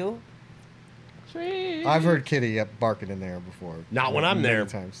 lived with you? Sweet. I've heard Kitty barking in there before. Not when I'm Many there.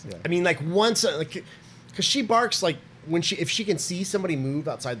 Times, yeah. I mean, like once, like, because she barks like when if she can see somebody move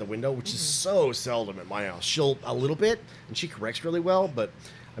outside the window, which is so seldom at my house. She'll a little bit, and she corrects really well. But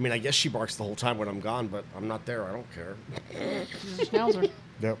I mean, I guess she barks the whole time when I'm gone. But I'm not there. I don't care. Schnauzer.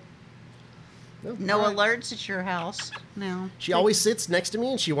 Yep. No alerts at your house. No. She always sits next to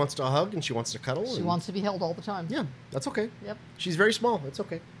me, and she wants to hug, and she wants to cuddle. She and- wants to be held all the time. Yeah, that's okay. Yep. She's very small. It's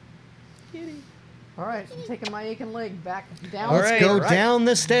okay. All right, I'm taking my aching leg back down. Let's right, go all right. down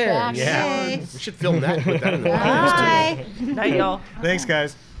the stairs. Back. Yeah, Yay. we should film that. And put that in the Bye. Night, y'all. Thanks,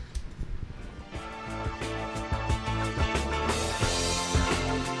 guys.